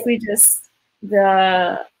it's basically just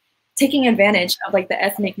the taking advantage of like the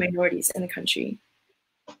ethnic minorities in the country,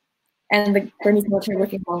 and the Burmese military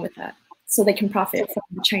working along with that, so they can profit from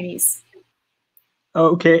the Chinese.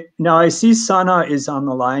 Okay, now I see Sana is on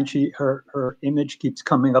the line. Her image keeps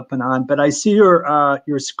coming up and on, but I see your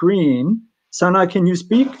screen. Sana, can you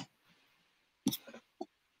speak?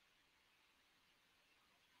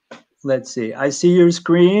 Let's see. I see your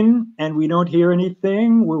screen and we don't hear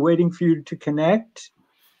anything. We're waiting for you to connect.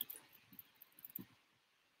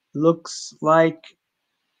 Looks like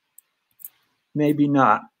maybe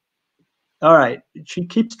not. All right. She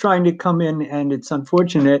keeps trying to come in and it's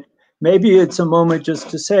unfortunate. Maybe it's a moment just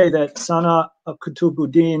to say that Sana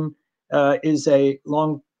Kutubuddin is a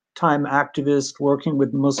long-time activist working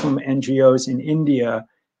with Muslim NGOs in India.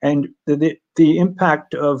 And the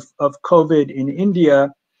impact of COVID in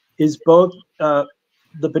India is both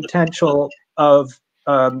the potential of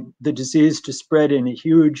the disease to spread in a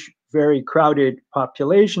huge, very crowded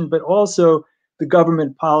population, but also the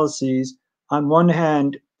government policies, on one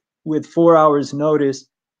hand, with 4 hours notice,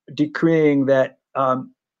 decreeing that a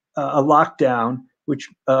lockdown, which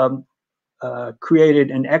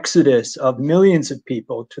created an exodus of millions of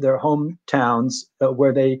people to their hometowns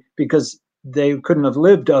because they couldn't have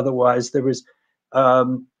lived otherwise.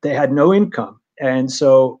 They had no income. And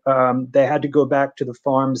so they had to go back to the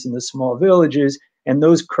farms and the small villages, and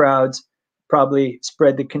those crowds probably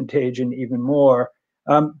spread the contagion even more.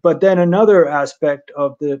 But then another aspect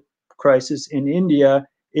of the crisis in India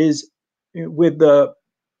is with the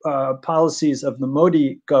policies of the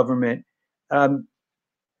Modi government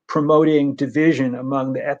promoting division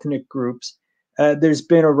among the ethnic groups. There's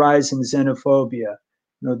been a rise in xenophobia.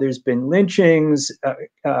 There's been lynchings,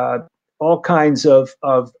 all kinds of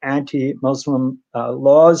anti-Muslim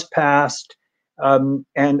laws passed. And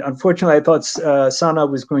unfortunately, I thought Sana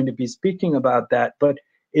was going to be speaking about that, but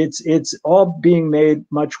it's all being made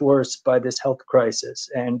much worse by this health crisis.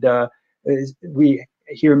 And we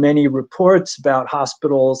hear many reports about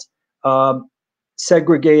hospitals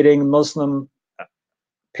segregating Muslim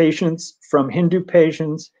patients from Hindu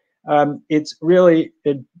patients. It's really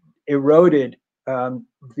eroded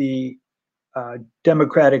the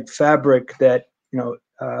democratic fabric that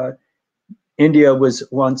India was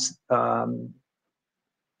once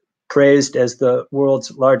praised as the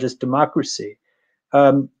world's largest democracy.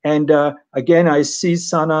 And again, I see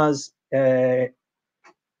Sana's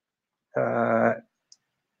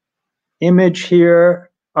image here.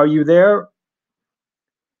 Are you there?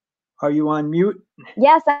 Are you on mute?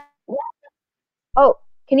 Yes. Oh,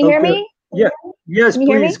 can you hear me? Yeah. Yes,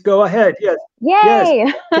 please go ahead. Yes. Yay!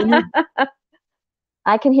 Yes. Can you?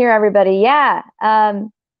 I can hear everybody. Yeah.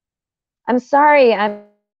 I'm sorry. I'm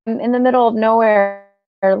in the middle of nowhere,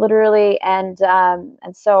 literally, and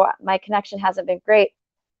so my connection hasn't been great.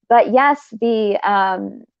 But yes, the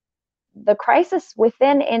crisis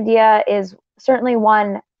within India is certainly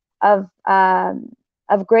one of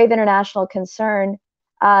grave international concern.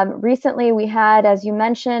 Recently, we had, as you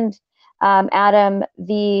mentioned, Adam,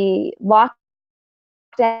 the lockdown.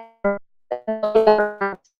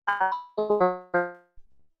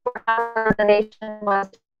 The nation was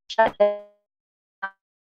shut down.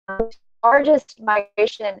 The largest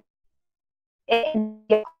migration in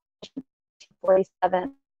India,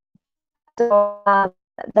 47. So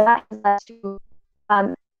that has led to,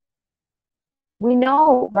 we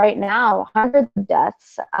know right now, hundreds of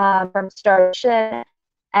deaths from starvation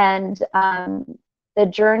and the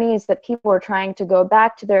journeys that people are trying to go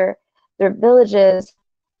back to their villages.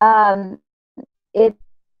 It's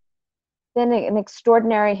been an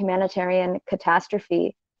extraordinary humanitarian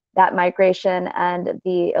catastrophe, that migration and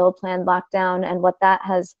the ill-planned lockdown and what that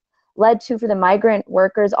has led to for the migrant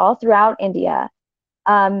workers all throughout India.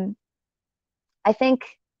 I think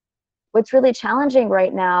what's really challenging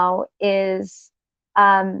right now is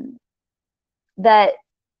that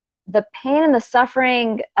the pain and the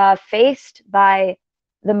suffering faced by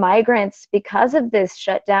the migrants because of this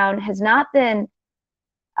shutdown has not been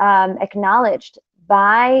acknowledged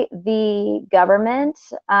by the government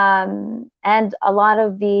and a lot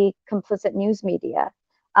of the complicit news media.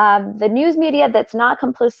 The news media that's not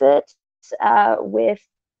complicit with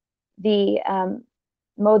the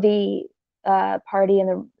Modi party and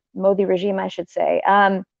the Modi regime, I should say,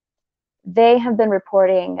 they have been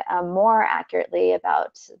reporting more accurately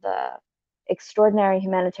about the extraordinary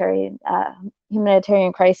humanitarian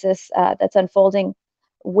crisis that's unfolding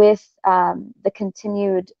with the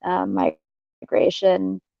continued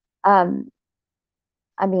migration. I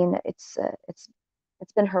mean, it's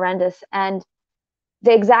been horrendous, and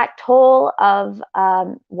the exact toll of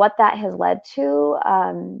what that has led to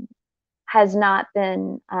has not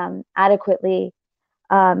been adequately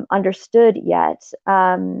understood yet.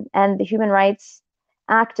 And the human rights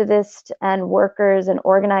activists and workers and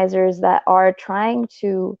organizers that are trying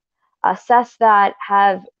to assess that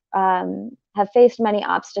have faced many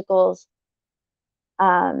obstacles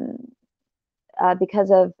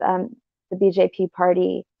because of the BJP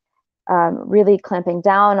party really clamping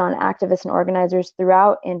down on activists and organizers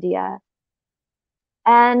throughout India.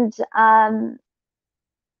 And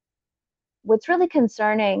what's really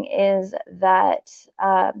concerning is that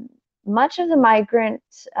much of the migrant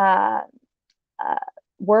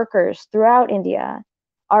workers throughout India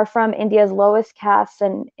are from India's lowest castes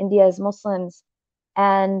and India's Muslims,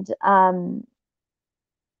 and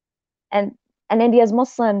India's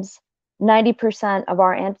Muslims, 90% of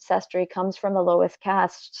our ancestry comes from the lowest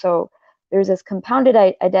caste. So there's this compounded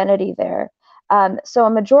identity there. So a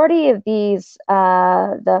majority of these,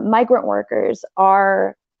 the migrant workers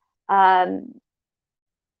are in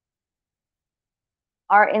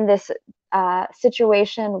this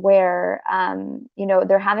situation where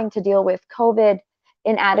they're having to deal with COVID,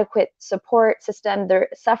 inadequate support system, their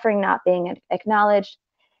suffering not being acknowledged.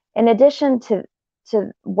 In addition to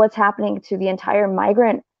what's happening to the entire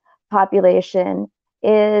migrant population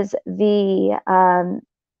is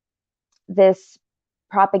this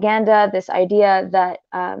propaganda, this idea that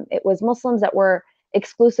it was Muslims that were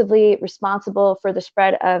exclusively responsible for the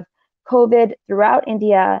spread of COVID throughout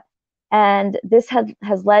India. And this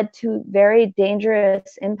has led to very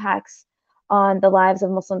dangerous impacts on the lives of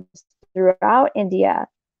Muslims throughout India.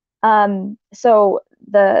 So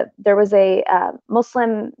there was a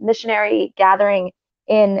Muslim missionary gathering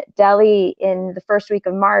in Delhi in the first week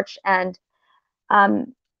of March, and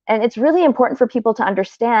it's really important for people to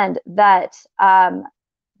understand that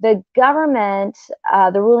the government,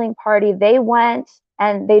 the ruling party, they went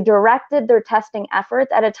and they directed their testing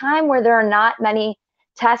efforts at a time where there are not many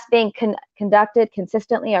tests being conducted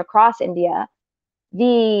consistently across India.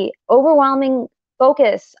 The overwhelming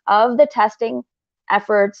focus of the testing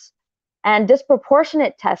efforts and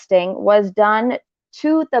disproportionate testing was done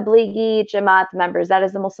to Tablighi Jamaat members. That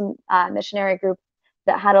is the Muslim missionary group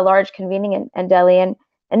that had a large convening in Delhi. And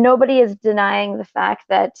nobody is denying the fact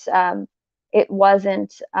that it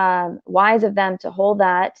wasn't wise of them to hold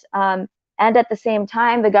that. And at the same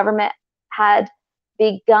time, the government had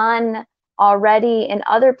begun already in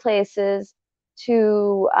other places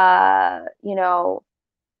to,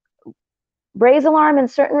 raise alarm in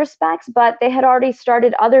certain respects, but they had already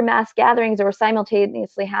started other mass gatherings that were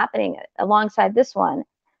simultaneously happening alongside this one.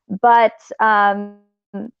 But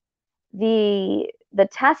the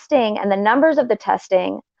testing and the numbers of the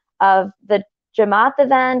testing of the Jamaat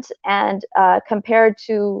event and compared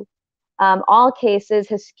to all cases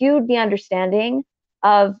has skewed the understanding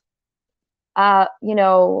of,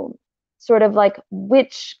 sort of like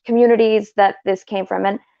which communities that this came from.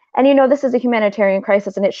 And this is a humanitarian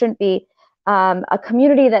crisis, and it shouldn't be a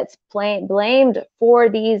community that's blamed for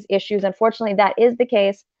these issues. Unfortunately, that is the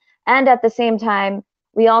case. And at the same time,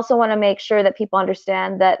 we also want to make sure that people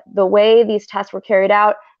understand that the way these tests were carried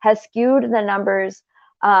out has skewed the numbers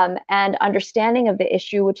and understanding of the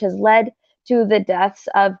issue, which has led to the deaths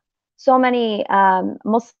of so many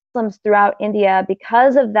Muslims throughout India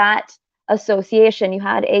because of that association. You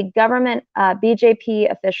had a government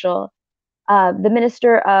BJP official, the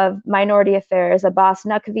Minister of Minority Affairs, Abbas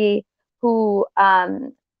Naqvi, who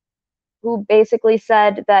basically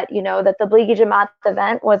said that that the Tablighi Jamaat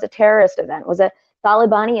event was a terrorist event, was a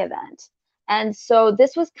Talibani event. And so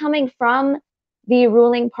this was coming from the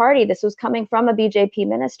ruling party. This was coming from a BJP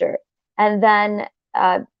minister. And then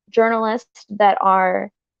journalists that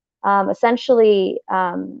are essentially,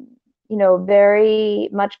 very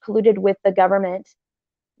much colluded with the government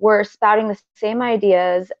were spouting the same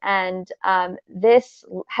ideas. And this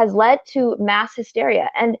has led to mass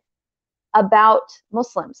hysteria and about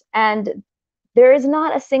Muslims. And there is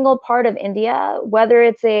not a single part of India, whether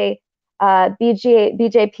it's a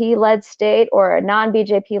BJP-led state or a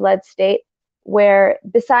non-BJP-led state, where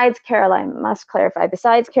besides Kerala, I must clarify,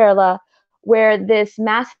 besides Kerala, where this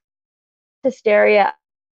mass hysteria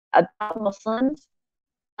about Muslims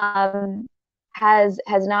has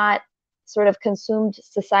not sort of consumed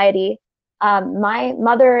society. My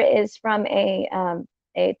mother is from a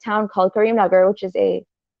town called Karimnagar, which is a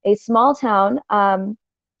small town and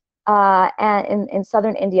in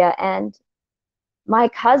southern India, and my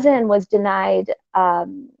cousin was denied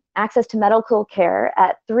access to medical care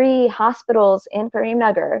at 3 hospitals in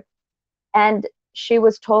Karimnagar, and she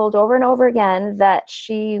was told over and over again that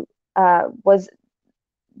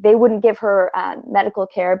they wouldn't give her medical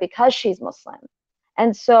care because she's Muslim.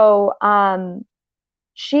 And so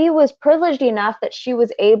she was privileged enough that she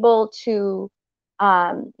was able to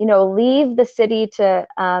leave the city to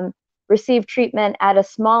receive treatment at a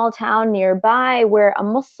small town nearby, where a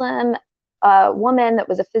Muslim woman that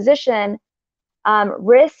was a physician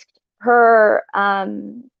risked her her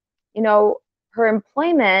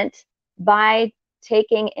employment by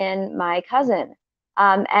taking in my cousin.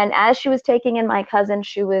 And as she was taking in my cousin,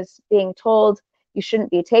 she was being told, you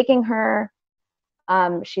shouldn't be taking her.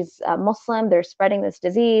 She's a Muslim. They're spreading this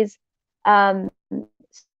disease. The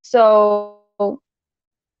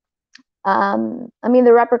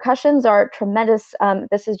repercussions are tremendous.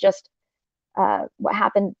 This is just what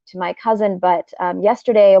happened to my cousin. But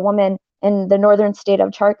yesterday, a woman in the northern state of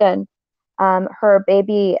Jharkhand, her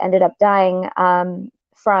baby ended up dying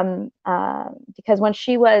because when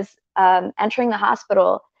she was entering the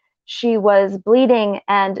hospital, she was bleeding,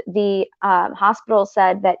 and the hospital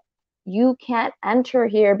said that you can't enter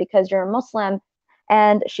here because you're a Muslim.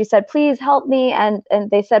 And she said, please help me. And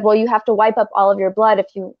they said, well, you have to wipe up all of your blood if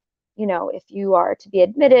you are to be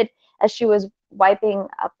admitted. As she was wiping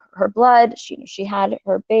up her blood, she had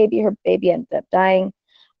her baby ended up dying.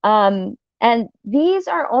 And these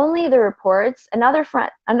are only the reports. Another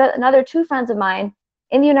 2 friends of mine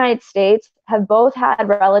in the United States have both had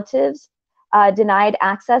relatives denied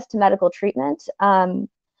access to medical treatment.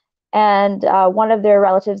 And one of their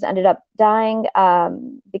relatives ended up dying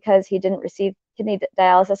because he didn't receive kidney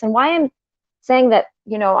dialysis. And why I'm saying that,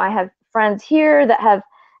 I have friends here that have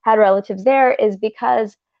had relatives there is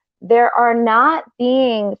because there are not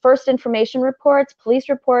being first information reports, police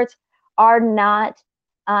reports are not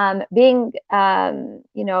being,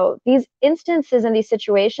 these instances and these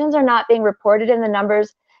situations are not being reported in the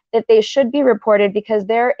numbers that they should be reported, because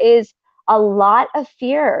there is a lot of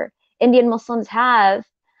fear Indian Muslims have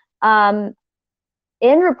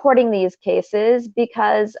in reporting these cases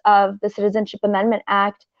because of the Citizenship Amendment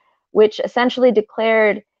Act, which essentially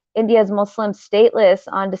declared India's Muslims stateless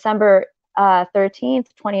on December 13th,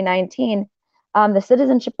 2019. The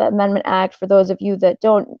Citizenship Amendment Act, for those of you that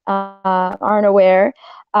aren't aware,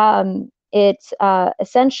 it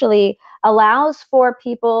essentially allows for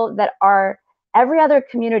people that are every other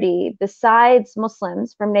community besides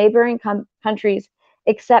Muslims from neighboring countries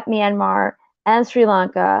except Myanmar and Sri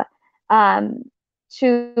Lanka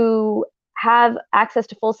to have access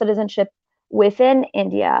to full citizenship within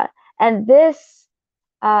India. And this,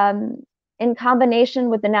 in combination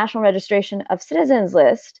with the National Registration of Citizens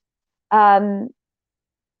list,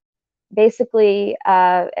 basically,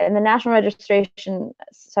 and the National Registration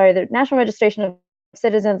of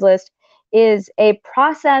Citizens list is a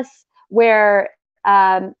process where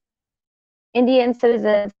Indian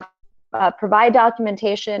citizens provide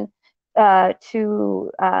documentation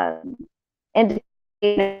to indicate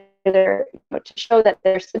to show that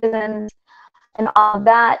they're citizens and all of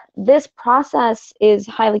that. This process is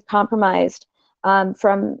highly compromised.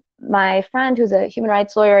 From my friend, who's a human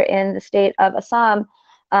rights lawyer in the state of Assam,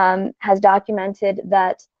 has documented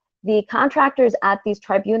that the contractors at these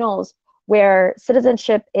tribunals where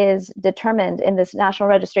citizenship is determined in this National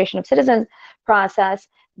Registration of Citizens process,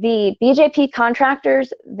 the BJP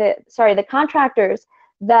contractors, the contractors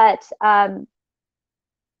that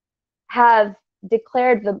have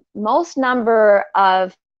declared the most number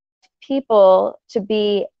of people to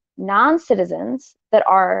be non-citizens that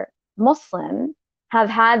are Muslim have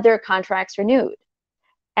had their contracts renewed.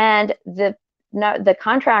 And the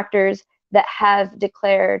contractors that have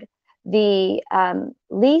declared the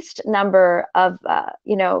least number of,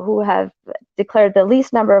 who have declared the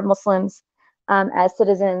least number of Muslims as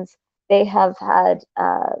citizens, they have had,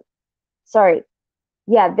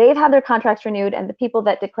 they've had their contracts renewed, and the people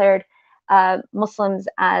that declared Muslims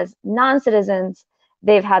as non-citizens,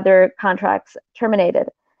 they've had their contracts terminated.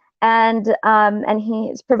 And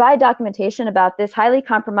he's provided documentation about this highly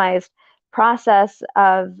compromised process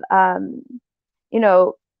of,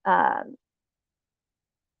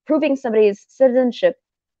 proving somebody's citizenship.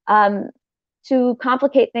 To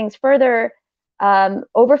complicate things further,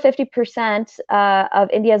 over 50% of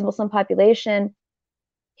India's Muslim population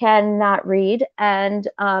cannot read and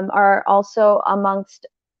are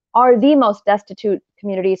the most destitute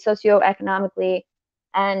community socioeconomically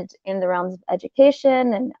and in the realms of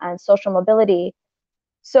education and social mobility.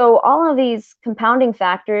 So all of these compounding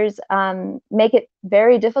factors make it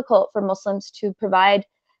very difficult for Muslims to provide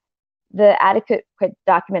the adequate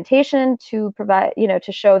documentation to provide,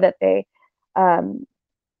 to show that they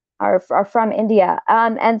are from India.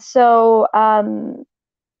 And so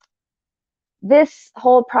this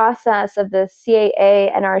whole process of the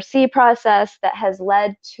CAA NRC process that has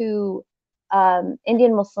led to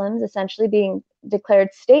Indian Muslims essentially being declared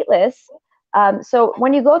stateless. So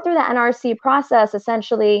when you go through the NRC process,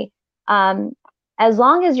 essentially, as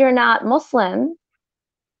long as you're not Muslim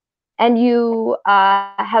and you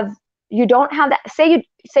don't have that, say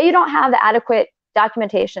you don't have the adequate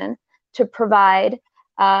documentation to provide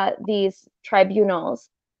these tribunals,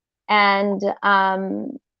 and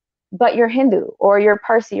but you're Hindu or you're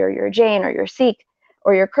Parsi or you're Jain or you're Sikh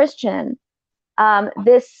or you're Christian,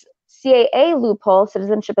 this CAA loophole,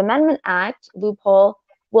 Citizenship Amendment Act loophole,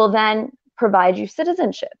 will then provide you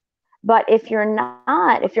citizenship. But if you're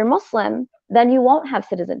not, if you're Muslim, then you won't have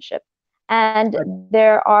citizenship. And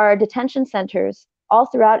there are detention centers all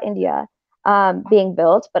throughout India being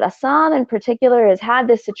built, but Assam in particular has had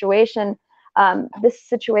this situation. This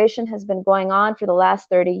situation has been going on for the last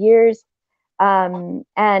 30 years. And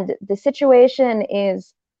the situation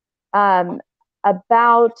is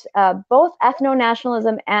about both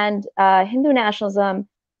ethno-nationalism and Hindu nationalism,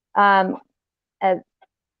 and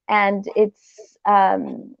it's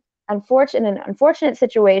an unfortunate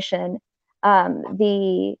situation.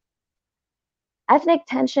 The ethnic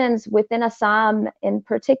tensions within Assam in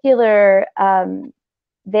particular,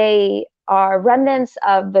 they are remnants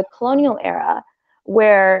of the colonial era,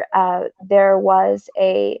 where there was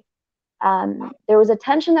a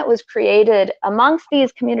tension that was created amongst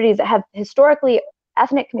these communities that have historically,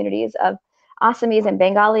 ethnic communities of Assamese and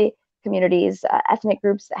Bengali communities, ethnic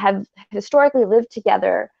groups that have historically lived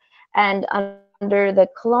together. And under the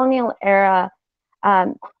colonial era,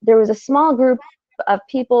 there was a small group of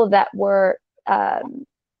people that were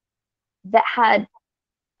that had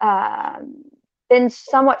been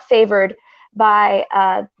somewhat favored by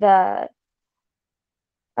the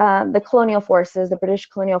colonial forces, the British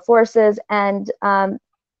colonial forces, and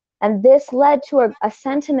this led to a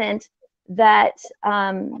sentiment that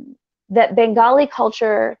that Bengali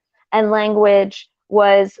culture and language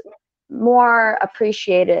was more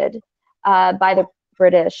appreciated by the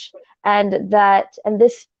British, and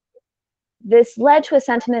this led to a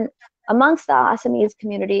sentiment amongst the Assamese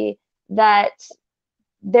community that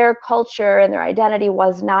their culture and their identity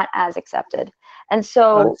was not as accepted. And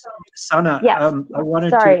so, Sana, yes, I wanted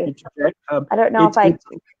sorry. to interject. I don't know if I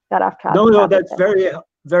got off track. No, that's very,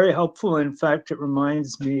 very helpful. In fact, it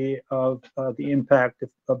reminds me of the impact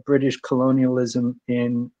of British colonialism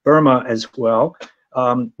in Burma as well,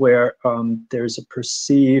 where there's a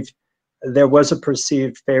perceived there was a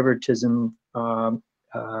perceived favoritism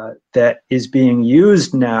that is being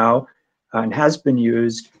used now and has been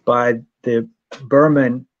used by the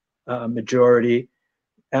Burman majority,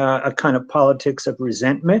 a kind of politics of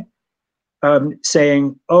resentment,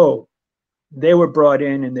 saying, oh, they were brought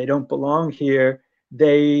in and they don't belong here.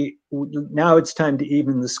 Now it's time to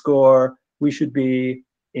even the score. We should be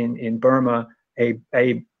in Burma,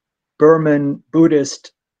 a Burman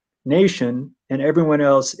Buddhist nation, and everyone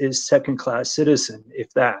else is second-class citizen,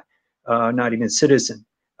 if that, not even citizen.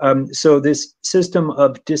 So this system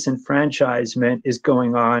of disenfranchisement is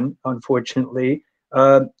going on, unfortunately,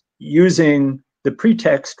 using the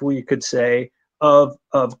pretext, we could say, of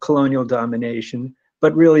colonial domination,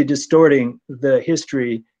 but really distorting the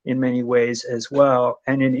history in many ways as well.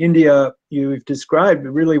 And in India, you've described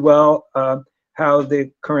really well how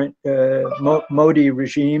the current Modi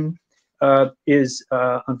regime is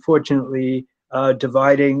unfortunately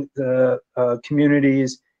dividing the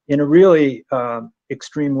communities in a really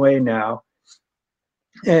extreme way now.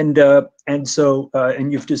 And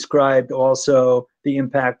you've described also the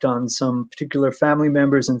impact on some particular family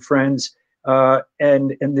members and friends,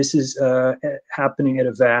 and this is happening at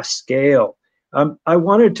a vast scale. I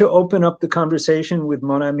wanted to open up the conversation with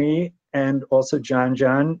Mon Ami and also Jan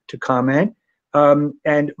to comment.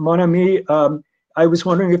 And Mon Ami, I was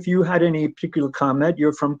wondering if you had any particular comment.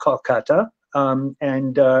 You're from Kolkata,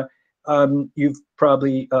 and you've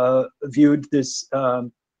probably viewed these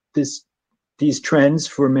trends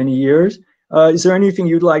for many years. Is there anything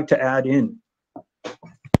you'd like to add in?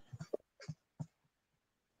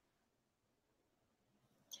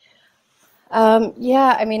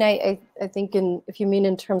 Yeah, I mean, I think if you mean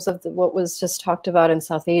in terms of what was just talked about in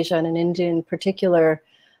South Asia and in India in particular,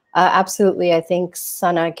 absolutely. I think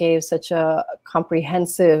Sana gave such a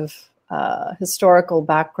comprehensive historical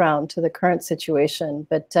background to the current situation.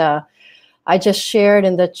 But I just shared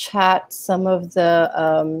in the chat some of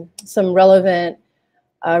the some relevant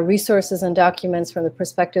resources and documents from the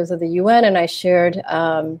perspectives of the UN, and I shared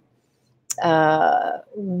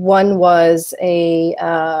one was a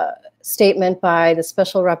statement by the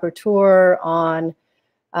Special Rapporteur on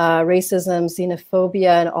racism,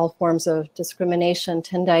 xenophobia, and all forms of discrimination,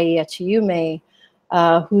 Tendai Achiume,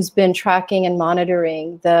 who's been tracking and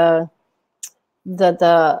monitoring the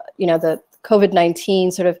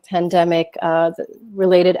COVID-19 sort of pandemic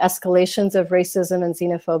related escalations of racism and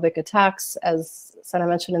xenophobic attacks, as Sana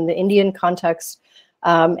mentioned, in the Indian context,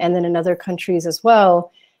 and then in other countries as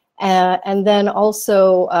well. And then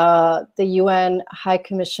also the UN High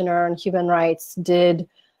Commissioner on Human Rights did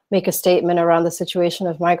make a statement around the situation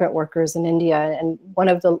of migrant workers in India. And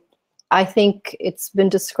I think it's been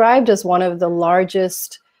described as one of the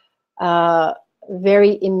largest,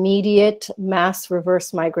 very immediate mass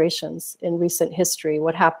reverse migrations in recent history.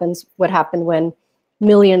 What happened when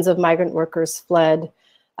millions of migrant workers fled,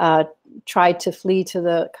 tried to flee to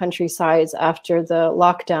the countrysides after the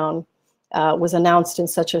lockdown was announced in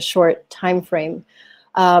such a short time frame.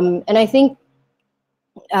 And I think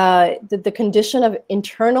the condition of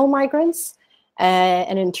internal migrants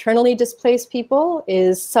and internally displaced people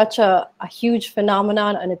is such a huge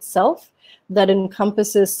phenomenon in itself that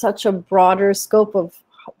encompasses such a broader scope of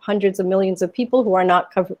hundreds of millions of people who are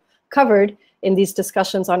not covered in these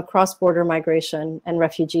discussions on cross-border migration and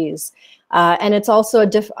refugees. And it's also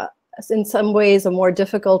in some ways a more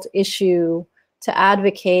difficult issue to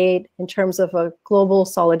advocate in terms of a global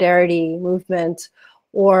solidarity movement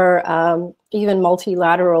or even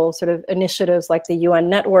multilateral sort of initiatives like the UN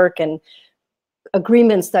network and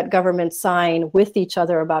agreements that governments sign with each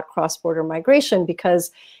other about cross-border migration,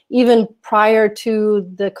 because even prior to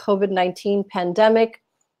the COVID-19 pandemic,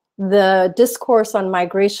 the discourse on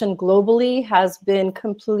migration globally has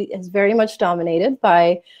very much dominated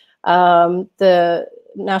by the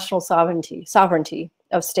national sovereignty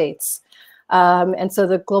of states. And so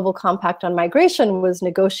the Global Compact on Migration was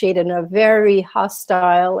negotiated in a very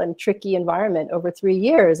hostile and tricky environment over 3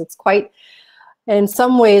 years. It's in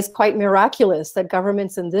some ways, quite miraculous that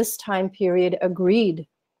governments in this time period agreed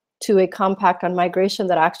to a compact on migration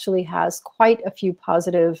that actually has quite a few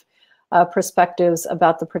positive perspectives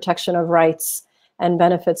about the protection of rights and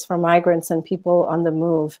benefits for migrants and people on the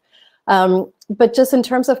move. But just in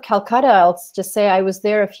terms of Calcutta, I'll just say I was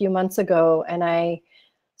there a few months ago, and I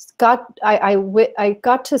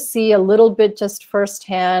got to see a little bit just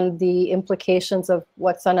firsthand the implications of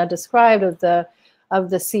what Sana described of the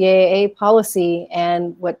CAA policy,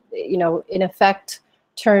 and what, in effect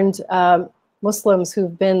turned Muslims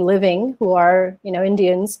who've been living, who are,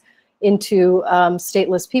 Indians, into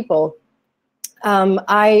stateless people.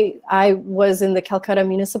 I was in the Calcutta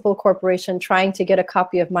Municipal Corporation trying to get a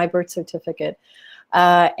copy of my birth certificate.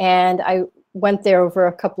 And I went there over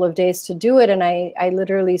a couple of days to do it. And I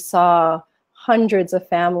literally saw hundreds of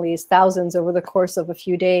families, thousands over the course of a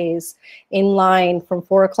few days in line from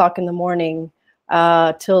 4 o'clock in the morning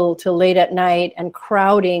till late at night, and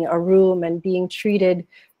crowding a room and being treated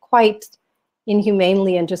quite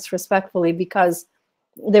inhumanely and disrespectfully because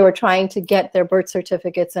they were trying to get their birth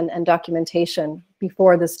certificates and documentation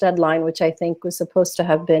before this deadline, which I think was supposed to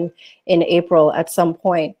have been in April at some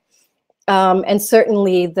point. And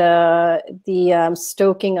certainly the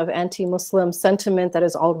stoking of anti-Muslim sentiment that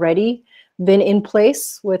has already been in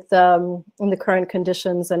place with in the current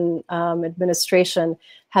conditions and administration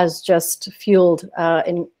has just fueled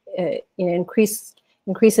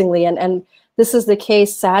increasingly. And this is the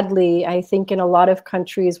case, sadly, I think, in a lot of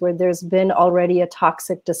countries where there's been already a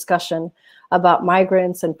toxic discussion about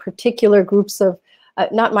migrants and particular groups of,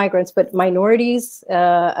 not migrants, but minorities,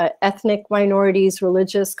 ethnic minorities,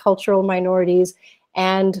 religious, cultural minorities,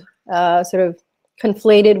 and sort of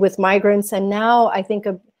conflated with migrants. And now I think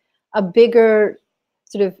a bigger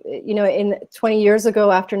sort of, in 20 years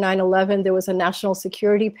ago after 9/11, there was a national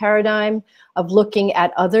security paradigm of looking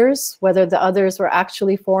at others, whether the others were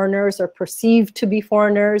actually foreigners or perceived to be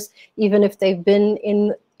foreigners, even if they've been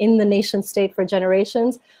in the nation state for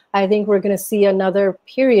generations. I think we're going to see another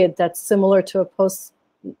period that's similar to a post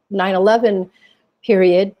 9/11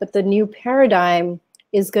 period, but the new paradigm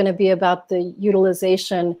is going to be about the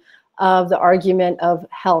utilization of the argument of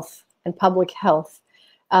health and public health.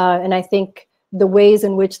 And I think the ways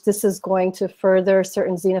in which this is going to further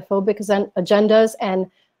certain xenophobic agendas and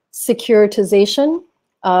securitization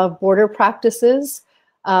of border practices,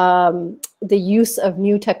 the use of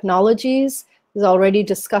new technologies. There's already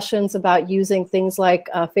discussions about using things like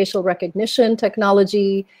facial recognition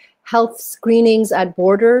technology, health screenings at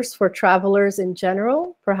borders for travelers in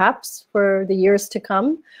general, perhaps for the years to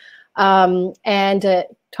come, and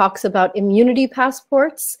talks about immunity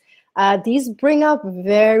passports. These bring up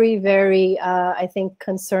very, very, I think,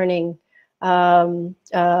 concerning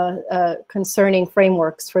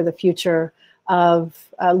frameworks for the future of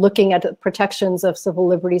looking at the protections of civil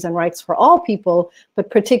liberties and rights for all people, but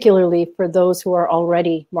particularly for those who are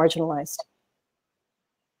already marginalized.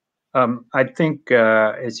 I think,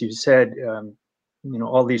 as you said,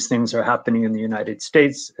 all these things are happening in the United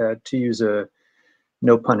States, to use a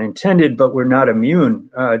no pun intended, but we're not immune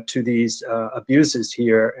to these abuses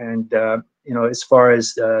here. And, as far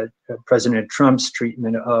as President Trump's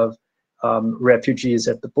treatment of refugees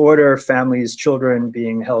at the border, families, children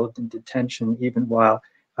being held in detention, even while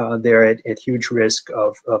they're at huge risk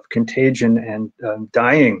of contagion and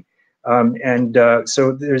dying.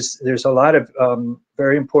 So there's a lot of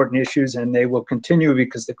very important issues, and they will continue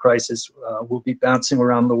because the crisis will be bouncing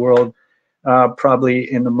around the world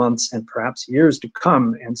probably in the months and perhaps years to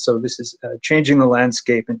come. And so this is changing the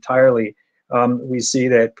landscape entirely. We see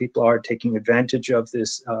that people are taking advantage of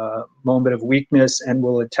this moment of weakness and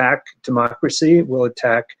will attack democracy, will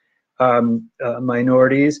attack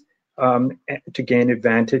minorities to gain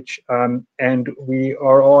advantage. And we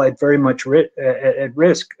are all at very much at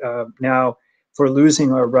risk now for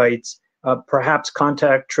losing our rights. Perhaps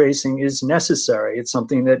contact tracing is necessary. It's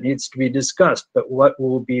something that needs to be discussed, but what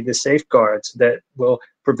will be the safeguards that will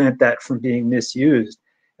prevent that from being misused?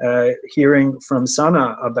 Hearing from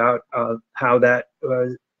Sana about how that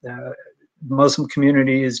Muslim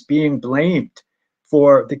community is being blamed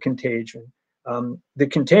for the contagion. The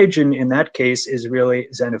contagion in that case is really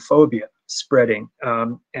xenophobia spreading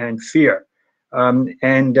and fear.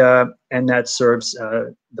 And that serves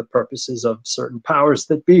the purposes of certain powers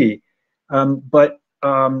that be.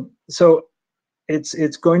 So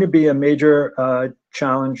it's going to be a major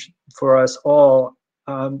challenge for us all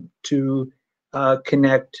to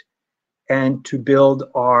connect and to build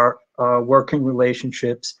our working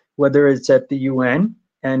relationships, whether it's at the UN,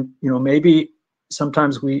 and maybe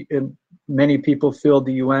sometimes many people feel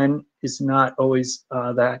the UN is not always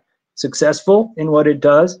that successful in what it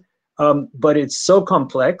does. But it's so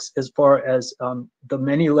complex as far as the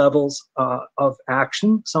many levels of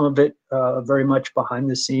action, some of it very much behind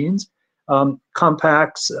the scenes.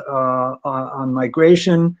 Compacts on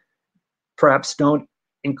migration perhaps don't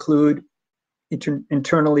include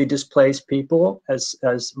internally displaced people,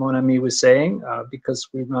 as Mon Ami was saying, because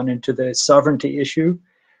we run into the sovereignty issue.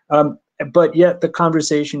 But yet the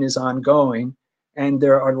conversation is ongoing. And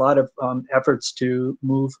there are a lot of efforts to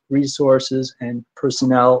move resources and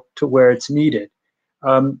personnel to where it's needed.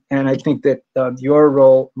 And I think that your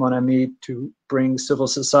role, Mon Ami, to bring civil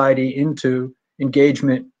society into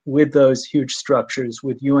engagement with those huge structures,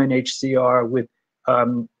 with UNHCR, with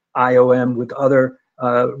IOM, with other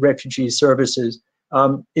refugee services,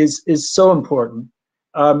 is so important.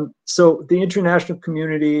 So the international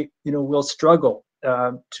community, will struggle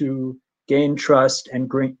to gain trust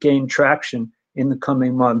and gain traction in the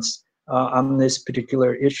coming months on this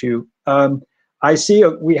particular issue. I see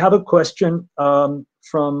we have a question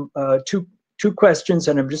from two questions,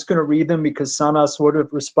 and I'm just going to read them because Sana sort of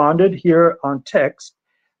responded here on text.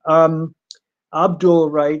 Abdul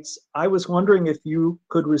writes, I was wondering if you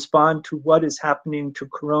could respond to what is happening to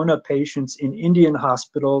corona patients in Indian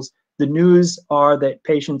hospitals. The news are that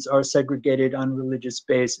patients are segregated on religious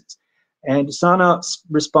basis. And Sana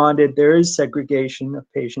responded, there is segregation of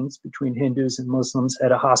patients between Hindus and Muslims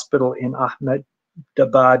at a hospital in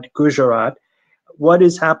Ahmedabad, Gujarat. What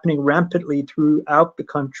is happening rampantly throughout the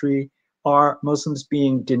country are Muslims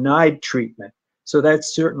being denied treatment. So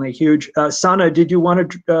that's certainly huge. Sana, did you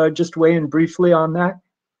want to just weigh in briefly on that?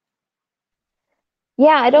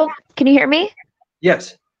 Yeah, can you hear me?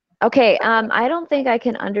 Yes. Okay, I don't think I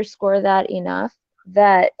can underscore that enough,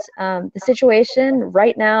 that the situation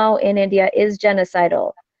right now in India is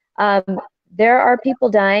genocidal. There are people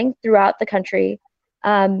dying throughout the country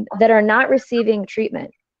that are not receiving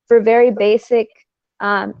treatment for very basic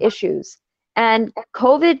issues. And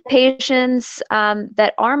COVID patients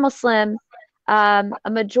that are Muslim, a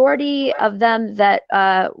majority of them that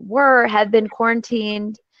have been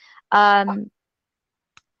quarantined.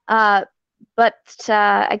 But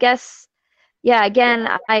I guess, yeah, again,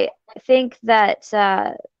 I think that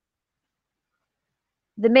the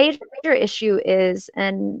major issue is,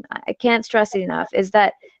 and I can't stress it enough, is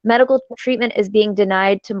that medical treatment is being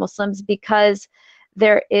denied to Muslims because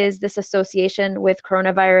there is this association with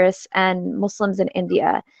coronavirus and Muslims in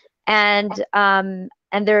India. And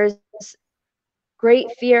there's great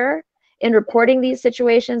fear in reporting these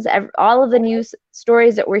situations. All of the news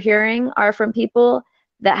stories that we're hearing are from people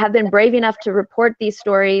that have been brave enough to report these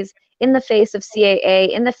stories in the face of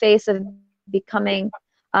CAA, in the face of becoming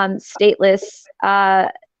stateless.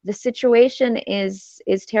 The situation is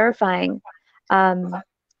terrifying.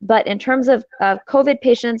 But in terms of COVID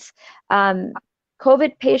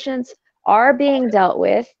patients are being dealt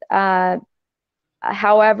with.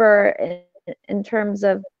 However, in terms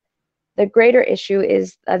of the greater issue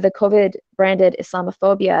is the COVID branded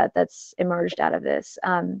Islamophobia that's emerged out of this.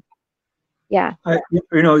 Yeah.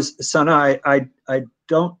 Sana, I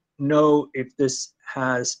don't know if this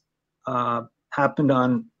has happened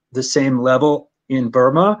on the same level in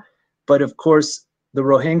Burma, but of course the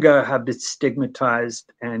Rohingya have been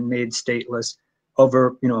stigmatized and made stateless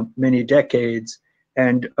over many decades,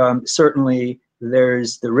 and certainly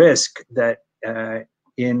there's the risk that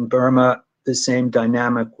in Burma the same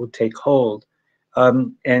dynamic will take hold,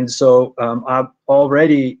 and so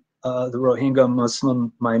already the Rohingya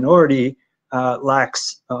Muslim minority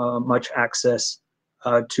lacks much access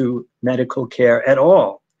to medical care at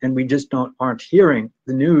all, and we just aren't hearing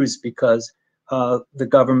the news because the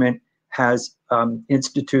government has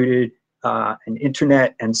instituted an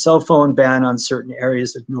internet and cell phone ban on certain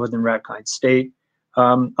areas of northern Rakhine State.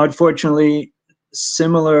 Unfortunately,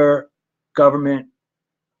 similar government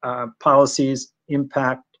policies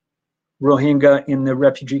impact Rohingya in the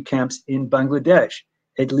refugee camps in Bangladesh,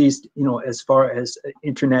 at least as far as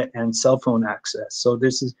internet and cell phone access. So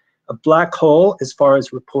this is a black hole as far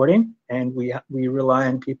as reporting, and we rely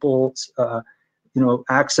on people's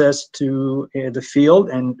access to the field,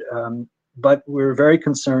 and but we're very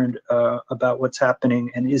concerned about what's happening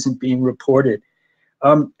and isn't being reported.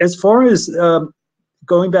 As far as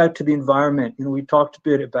going back to the environment, we talked a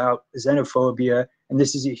bit about xenophobia, and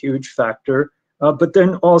this is a huge factor. But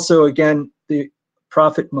then also, again, the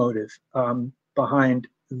profit motive behind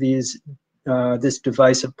this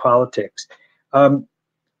divisive politics.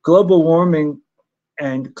 Global warming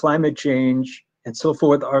and climate change and so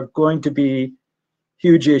forth are going to be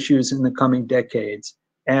huge issues in the coming decades.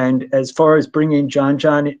 And as far as bringing John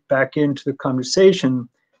back into the conversation,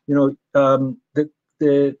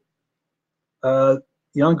 the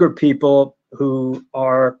younger people who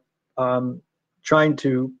are trying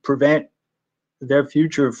to prevent their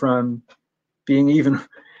future from being even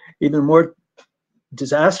more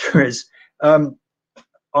disastrous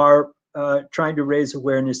are trying to raise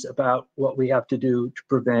awareness about what we have to do to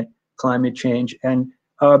prevent climate change. And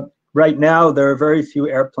right now, there are very few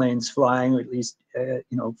airplanes flying, or at least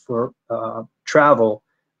for travel,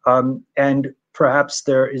 and perhaps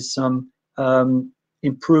there is some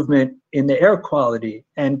improvement in the air quality,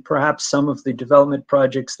 and perhaps some of the development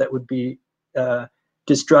projects that would be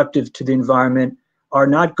destructive to the environment are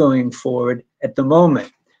not going forward at the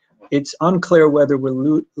moment. it's unclear whether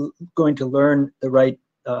we're going to learn the right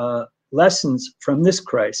lessons from this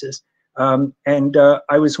crisis. And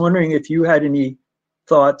I was wondering if you had any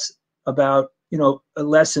thoughts about,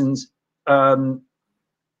 lessons,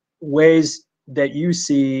 ways that you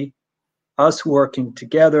see us working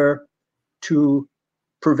together to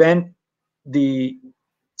prevent the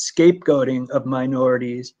scapegoating of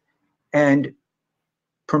minorities and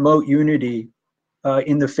promote unity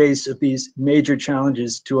in the face of these major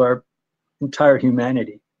challenges to our entire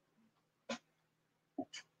humanity.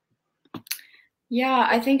 Yeah,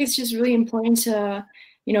 I think it's just really important to,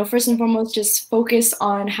 first and foremost, just focus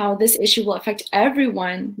on how this issue will affect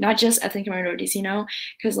everyone, not just ethnic minorities,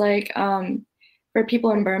 because for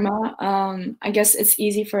people in Burma, I guess it's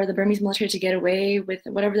easy for the Burmese military to get away with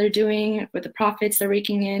whatever they're doing, with the profits they're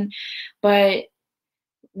raking in. But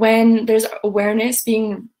when there's awareness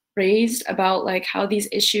being raised about how these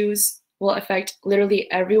issues will affect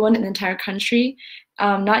literally everyone in the entire country,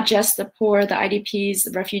 not just the poor, the IDPs,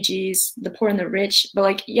 the refugees, the poor and the rich,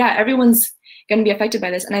 but everyone's going to be affected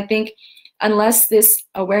by this. And I think unless this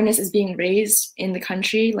awareness is being raised in the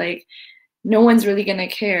country, no one's really going to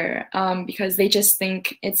care, because they just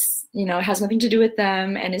think it's, it has nothing to do with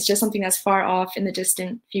them, and it's just something that's far off in the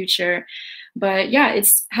distant future. But yeah,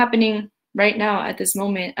 it's happening right now at this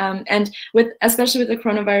moment. And especially with the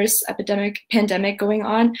coronavirus pandemic going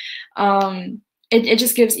on, it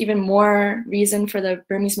just gives even more reason for the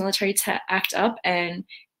Burmese military to act up and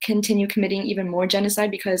continue committing even more genocide,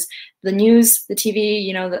 because the news, the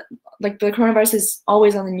TV, the coronavirus is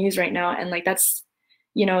always on the news right now, and that's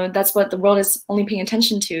what the world is only paying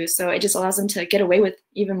attention to. So it just allows them to get away with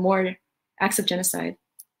even more acts of genocide.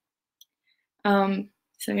 So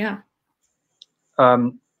yeah.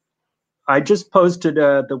 I just posted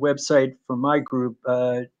the website for my group,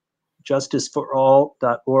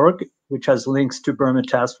 justiceforall.org, which has links to Burma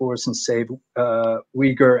Task Force and Save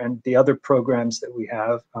Uyghur and the other programs that we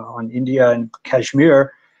have on India and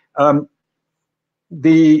Kashmir. I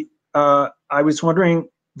was wondering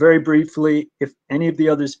very briefly if any of the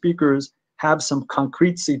other speakers have some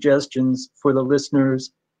concrete suggestions for the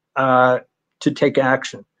listeners to take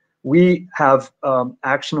action. We have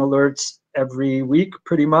action alerts every week,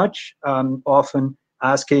 pretty much, often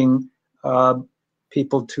asking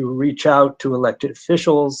people to reach out to elected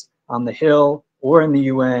officials on the Hill or in the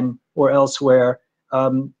UN or elsewhere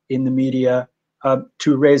in the media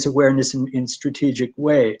to raise awareness in strategic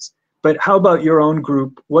ways. But how about your own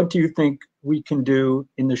group? What do you think we can do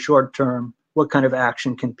in the short term? What kind of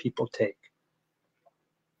action can people take?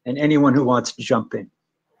 And anyone who wants to jump in.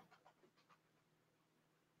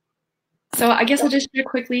 So I guess I'll just share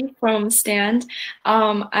quickly from Stand.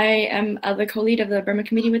 I am the co-lead of the Burma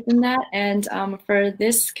committee within that. And for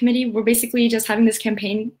this committee, we're basically just having this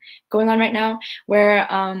campaign going on right now where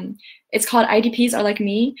it's called IDPs Are Like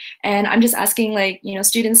Me. And I'm just asking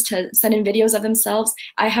students to send in videos of themselves.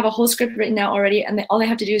 I have a whole script written out already, and all they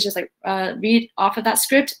have to do is just read off of that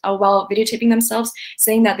script while videotaping themselves,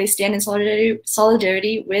 saying that they stand in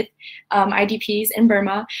solidarity with IDPs in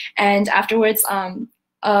Burma. And afterwards,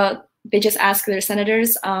 they just ask their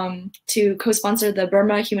senators to co-sponsor the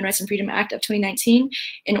Burma Human Rights and Freedom Act of 2019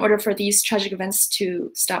 in order for these tragic events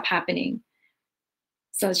to stop happening.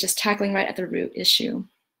 So it's just tackling right at the root issue.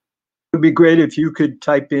 It would be great if you could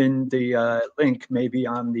type in the link maybe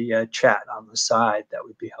on the chat on the side. That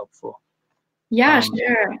would be helpful. Yeah,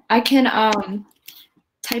 sure. I can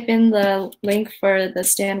type in the link for the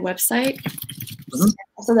Stand website.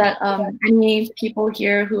 So that any people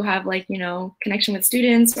here who have connection with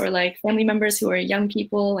students or family members who are young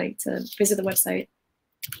people to visit the website.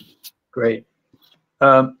 Great.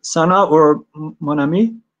 Sana or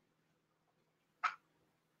Monami?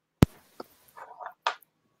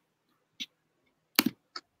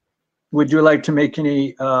 Would you like to make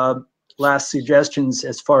any last suggestions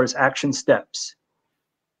as far as action steps?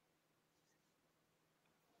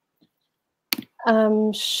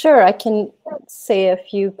 Sure, I can say a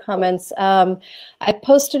few comments. I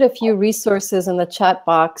posted a few resources in the chat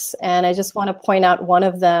box, and I just want to point out one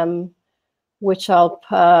of them, which I'll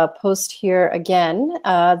post here again.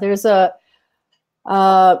 There's a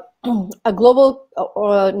global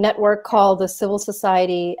network called the Civil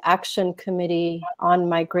Society Action Committee on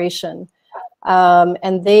Migration.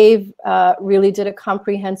 And they've really did a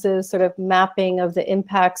comprehensive sort of mapping of the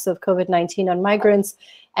impacts of COVID-19 on migrants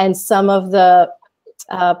and some of the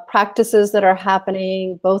practices that are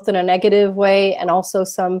happening both in a negative way and also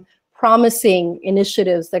some promising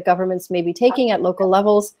initiatives that governments may be taking at local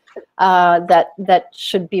levels that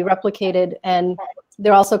should be replicated. And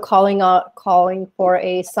they're also calling for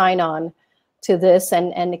a sign-on to this,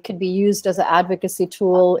 and it could be used as an advocacy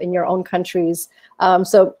tool in your own countries.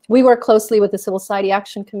 So we work closely with the Civil Society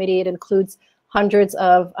Action Committee. It includes hundreds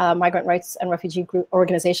of migrant rights and refugee group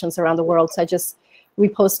organizations around the world. So I just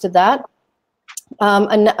reposted that.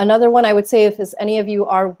 Another one I would say, if any of you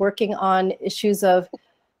are working on issues of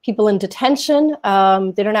people in detention,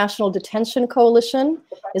 the International Detention Coalition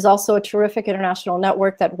is also a terrific international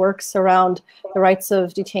network that works around the rights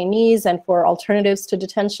of detainees and for alternatives to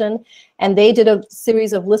detention. And they did a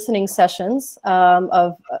series of listening sessions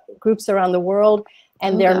of groups around the world,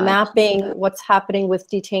 and they're mapping what's happening with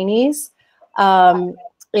detainees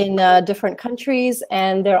in different countries.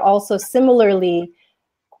 And they're also similarly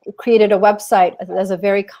created a website as a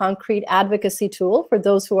very concrete advocacy tool for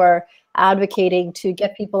those who are advocating to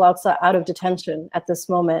get people out of detention at this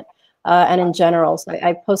moment and in general. So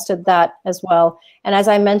I posted that as well. And as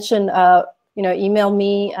I mentioned, email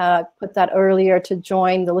me, put that earlier to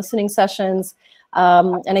join the listening sessions.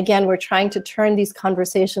 And again, we're trying to turn these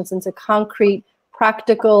conversations into concrete,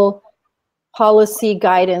 practical policy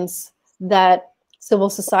guidance that civil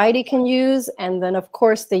society can use. And then, of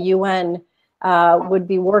course, the UN would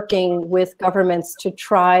be working with governments to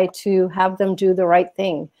try to have them do the right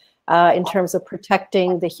thing in terms of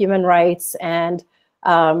protecting the human rights and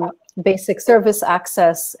basic service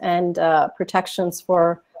access and protections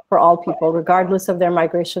for all people, regardless of their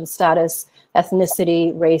migration status,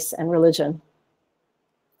 ethnicity, race, and religion.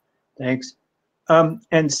 Thanks.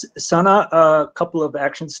 And Sana, a couple of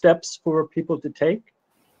action steps for people to take.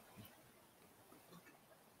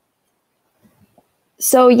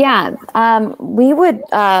 So yeah, we would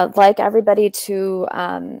like everybody to,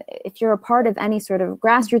 if you're a part of any sort of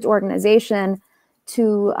grassroots organization,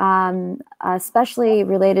 to especially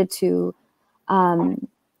related to,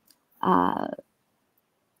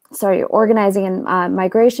 organizing and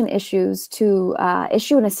migration issues, to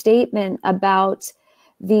issue a statement about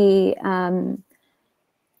the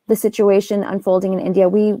situation unfolding in India.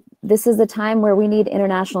 This is the time where we need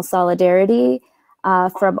international solidarity.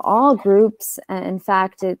 From all groups. In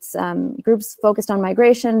fact, it's groups focused on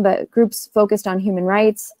migration, but groups focused on human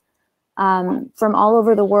rights from all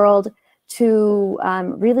over the world, to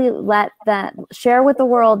really share with the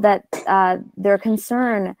world that their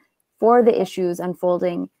concern for the issues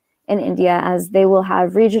unfolding in India, as they will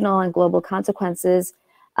have regional and global consequences.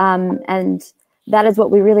 And that is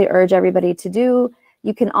what we really urge everybody to do.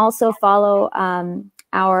 You can also follow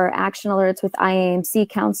our action alerts with IAMC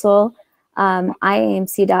Council,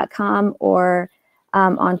 IAMC.com, or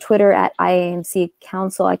on Twitter at IAMC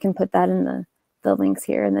Council. I can put that in the links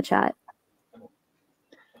here in the chat.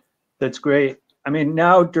 That's great. I mean,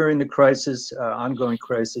 now during the crisis, ongoing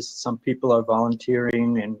crisis, some people are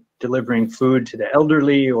volunteering and delivering food to the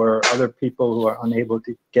elderly or other people who are unable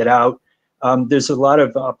to get out. There's a lot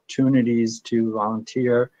of opportunities to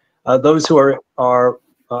volunteer. Those who are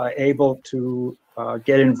able to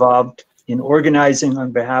get involved in organizing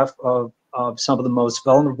on behalf of some of the most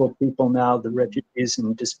vulnerable people now, the refugees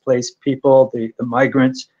and displaced people, the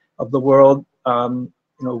migrants of the world.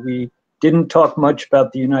 We didn't talk much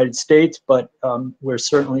about the United States, but we're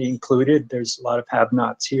certainly included. There's a lot of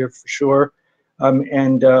have-nots here for sure,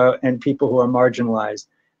 and people who are marginalized.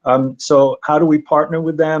 So how do we partner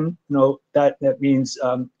with them? That means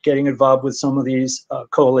getting involved with some of these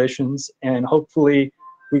coalitions, and hopefully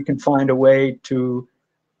we can find a way to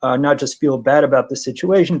not just feel bad about the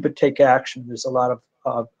situation, but take action. There's a lot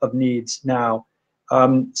of needs now.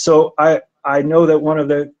 So I know that one of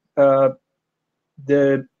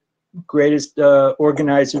the greatest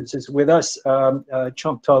organizers is with us,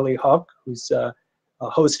 Chaumtoli Huq, who's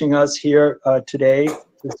hosting us here today,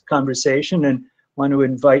 this conversation, and want to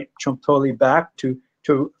invite Chaumtoli back to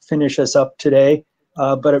finish us up today.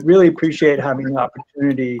 But I really appreciate having the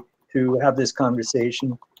opportunity to have this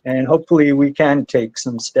conversation. And hopefully we can take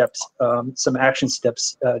some steps, some action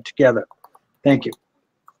steps together. Thank you.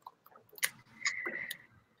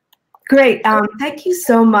 Great. Thank you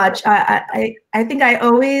so much. I think I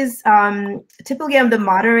always, typically I'm the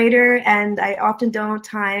moderator, and I often don't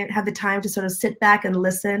have the time to sort of sit back and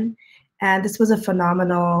listen. And this was a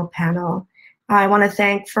phenomenal panel. I want to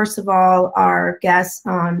thank, first of all, our guests,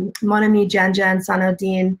 Monami, Janja, and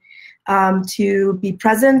Sanadine, to be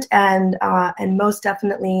present, and most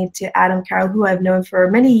definitely to Adam Carroll, who I've known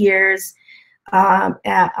for many years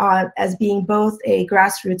as being both a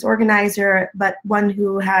grassroots organizer, but one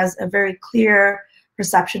who has a very clear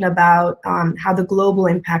perception about how the global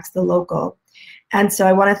impacts the local. And so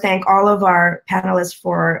I want to thank all of our panelists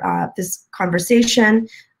for this conversation,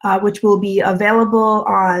 which will be available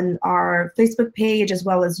on our Facebook page as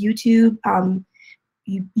well as YouTube.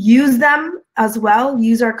 use them as well.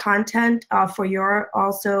 Use our content for your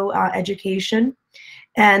also education.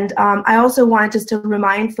 And I also wanted just to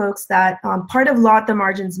remind folks that part of Law at the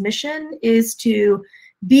Margins mission is to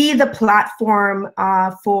be the platform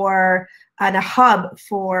for and a hub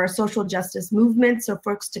for social justice movements, so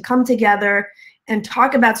folks to come together and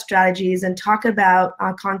talk about strategies and talk about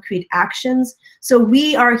concrete actions. So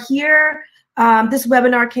we are here. This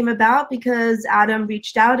webinar came about because Adam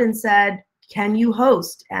reached out and said, can you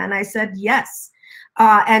host? And I said, yes.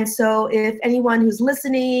 And so if anyone who's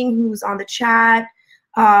listening, who's on the chat,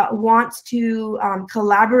 wants to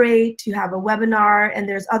collaborate, to have a webinar, and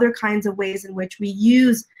there's other kinds of ways in which we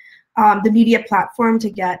use the media platform to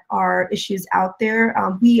get our issues out there,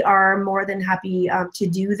 we are more than happy to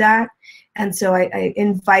do that. And so I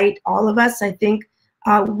invite all of us. I think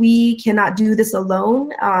we cannot do this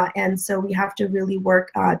alone, and so we have to really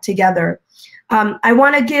work together. I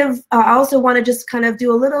want to give, I also want to just kind of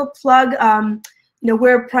do a little plug. You know,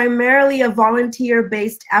 we're primarily a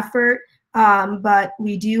volunteer-based effort, but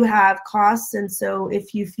we do have costs, and so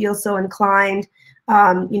if you feel so inclined,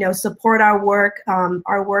 you know, support our work.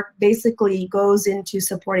 Our work basically goes into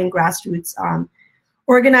supporting grassroots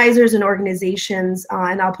organizers and organizations,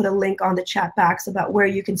 and I'll put a link on the chat box about where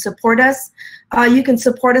you can support us. You can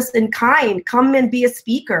support us in kind. Come and be a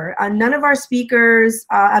speaker. None of our speakers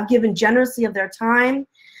have given generously of their time,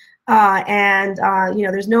 and you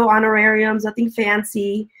know, there's no honorariums, nothing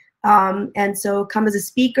fancy. And so come as a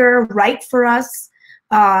speaker, write for us,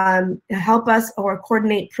 help us or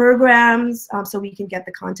coordinate programs so we can get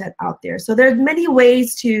the content out there. So there's many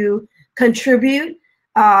ways to contribute.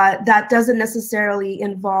 That doesn't necessarily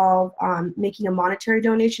involve making a monetary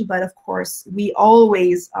donation, but of course, we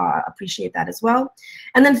always appreciate that as well.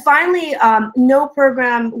 And then finally, no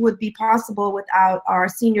program would be possible without our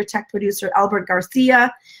senior tech producer, Albert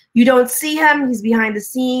Garcia. You don't see him, he's behind the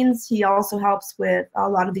scenes. He also helps with a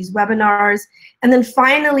lot of these webinars. And then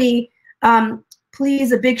finally,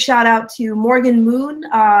 please, a big shout out to Morgan Moon.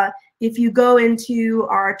 If you go into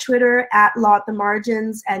our Twitter at Law at the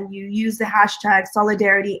Margins and you use the hashtag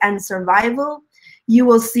solidarity and survival, you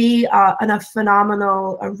will see a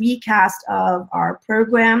phenomenal recast of our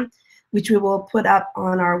program, which we will put up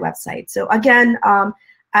on our website. So again,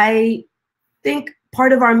 I think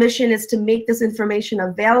part of our mission is to make this information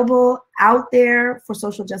available out there for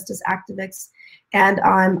social justice activists. And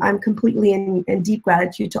I'm completely in deep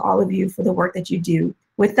gratitude to all of you for the work that you do.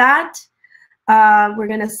 With that, we're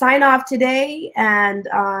going to sign off today, and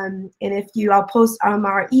if you, I'll post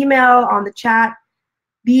our email on the chat.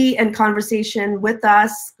 Be in conversation with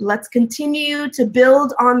us. Let's continue to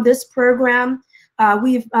build on this program.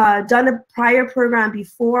 We've done a prior program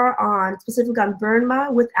before on specifically on Burma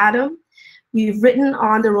with Adam. We've written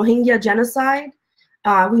on the Rohingya genocide.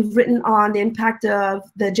 We've written on the impact of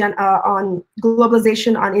the on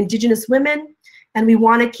globalization on indigenous women. And we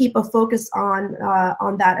want to keep a focus on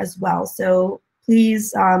that as well. So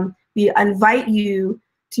please, we invite you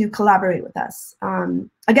to collaborate with us.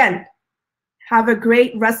 Again, have a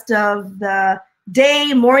great rest of the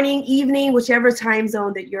day, morning, evening, whichever time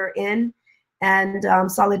zone that you're in,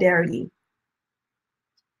 and solidarity.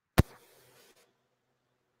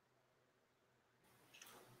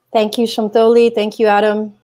 Thank you, Chaumtoli. Thank you, Adam.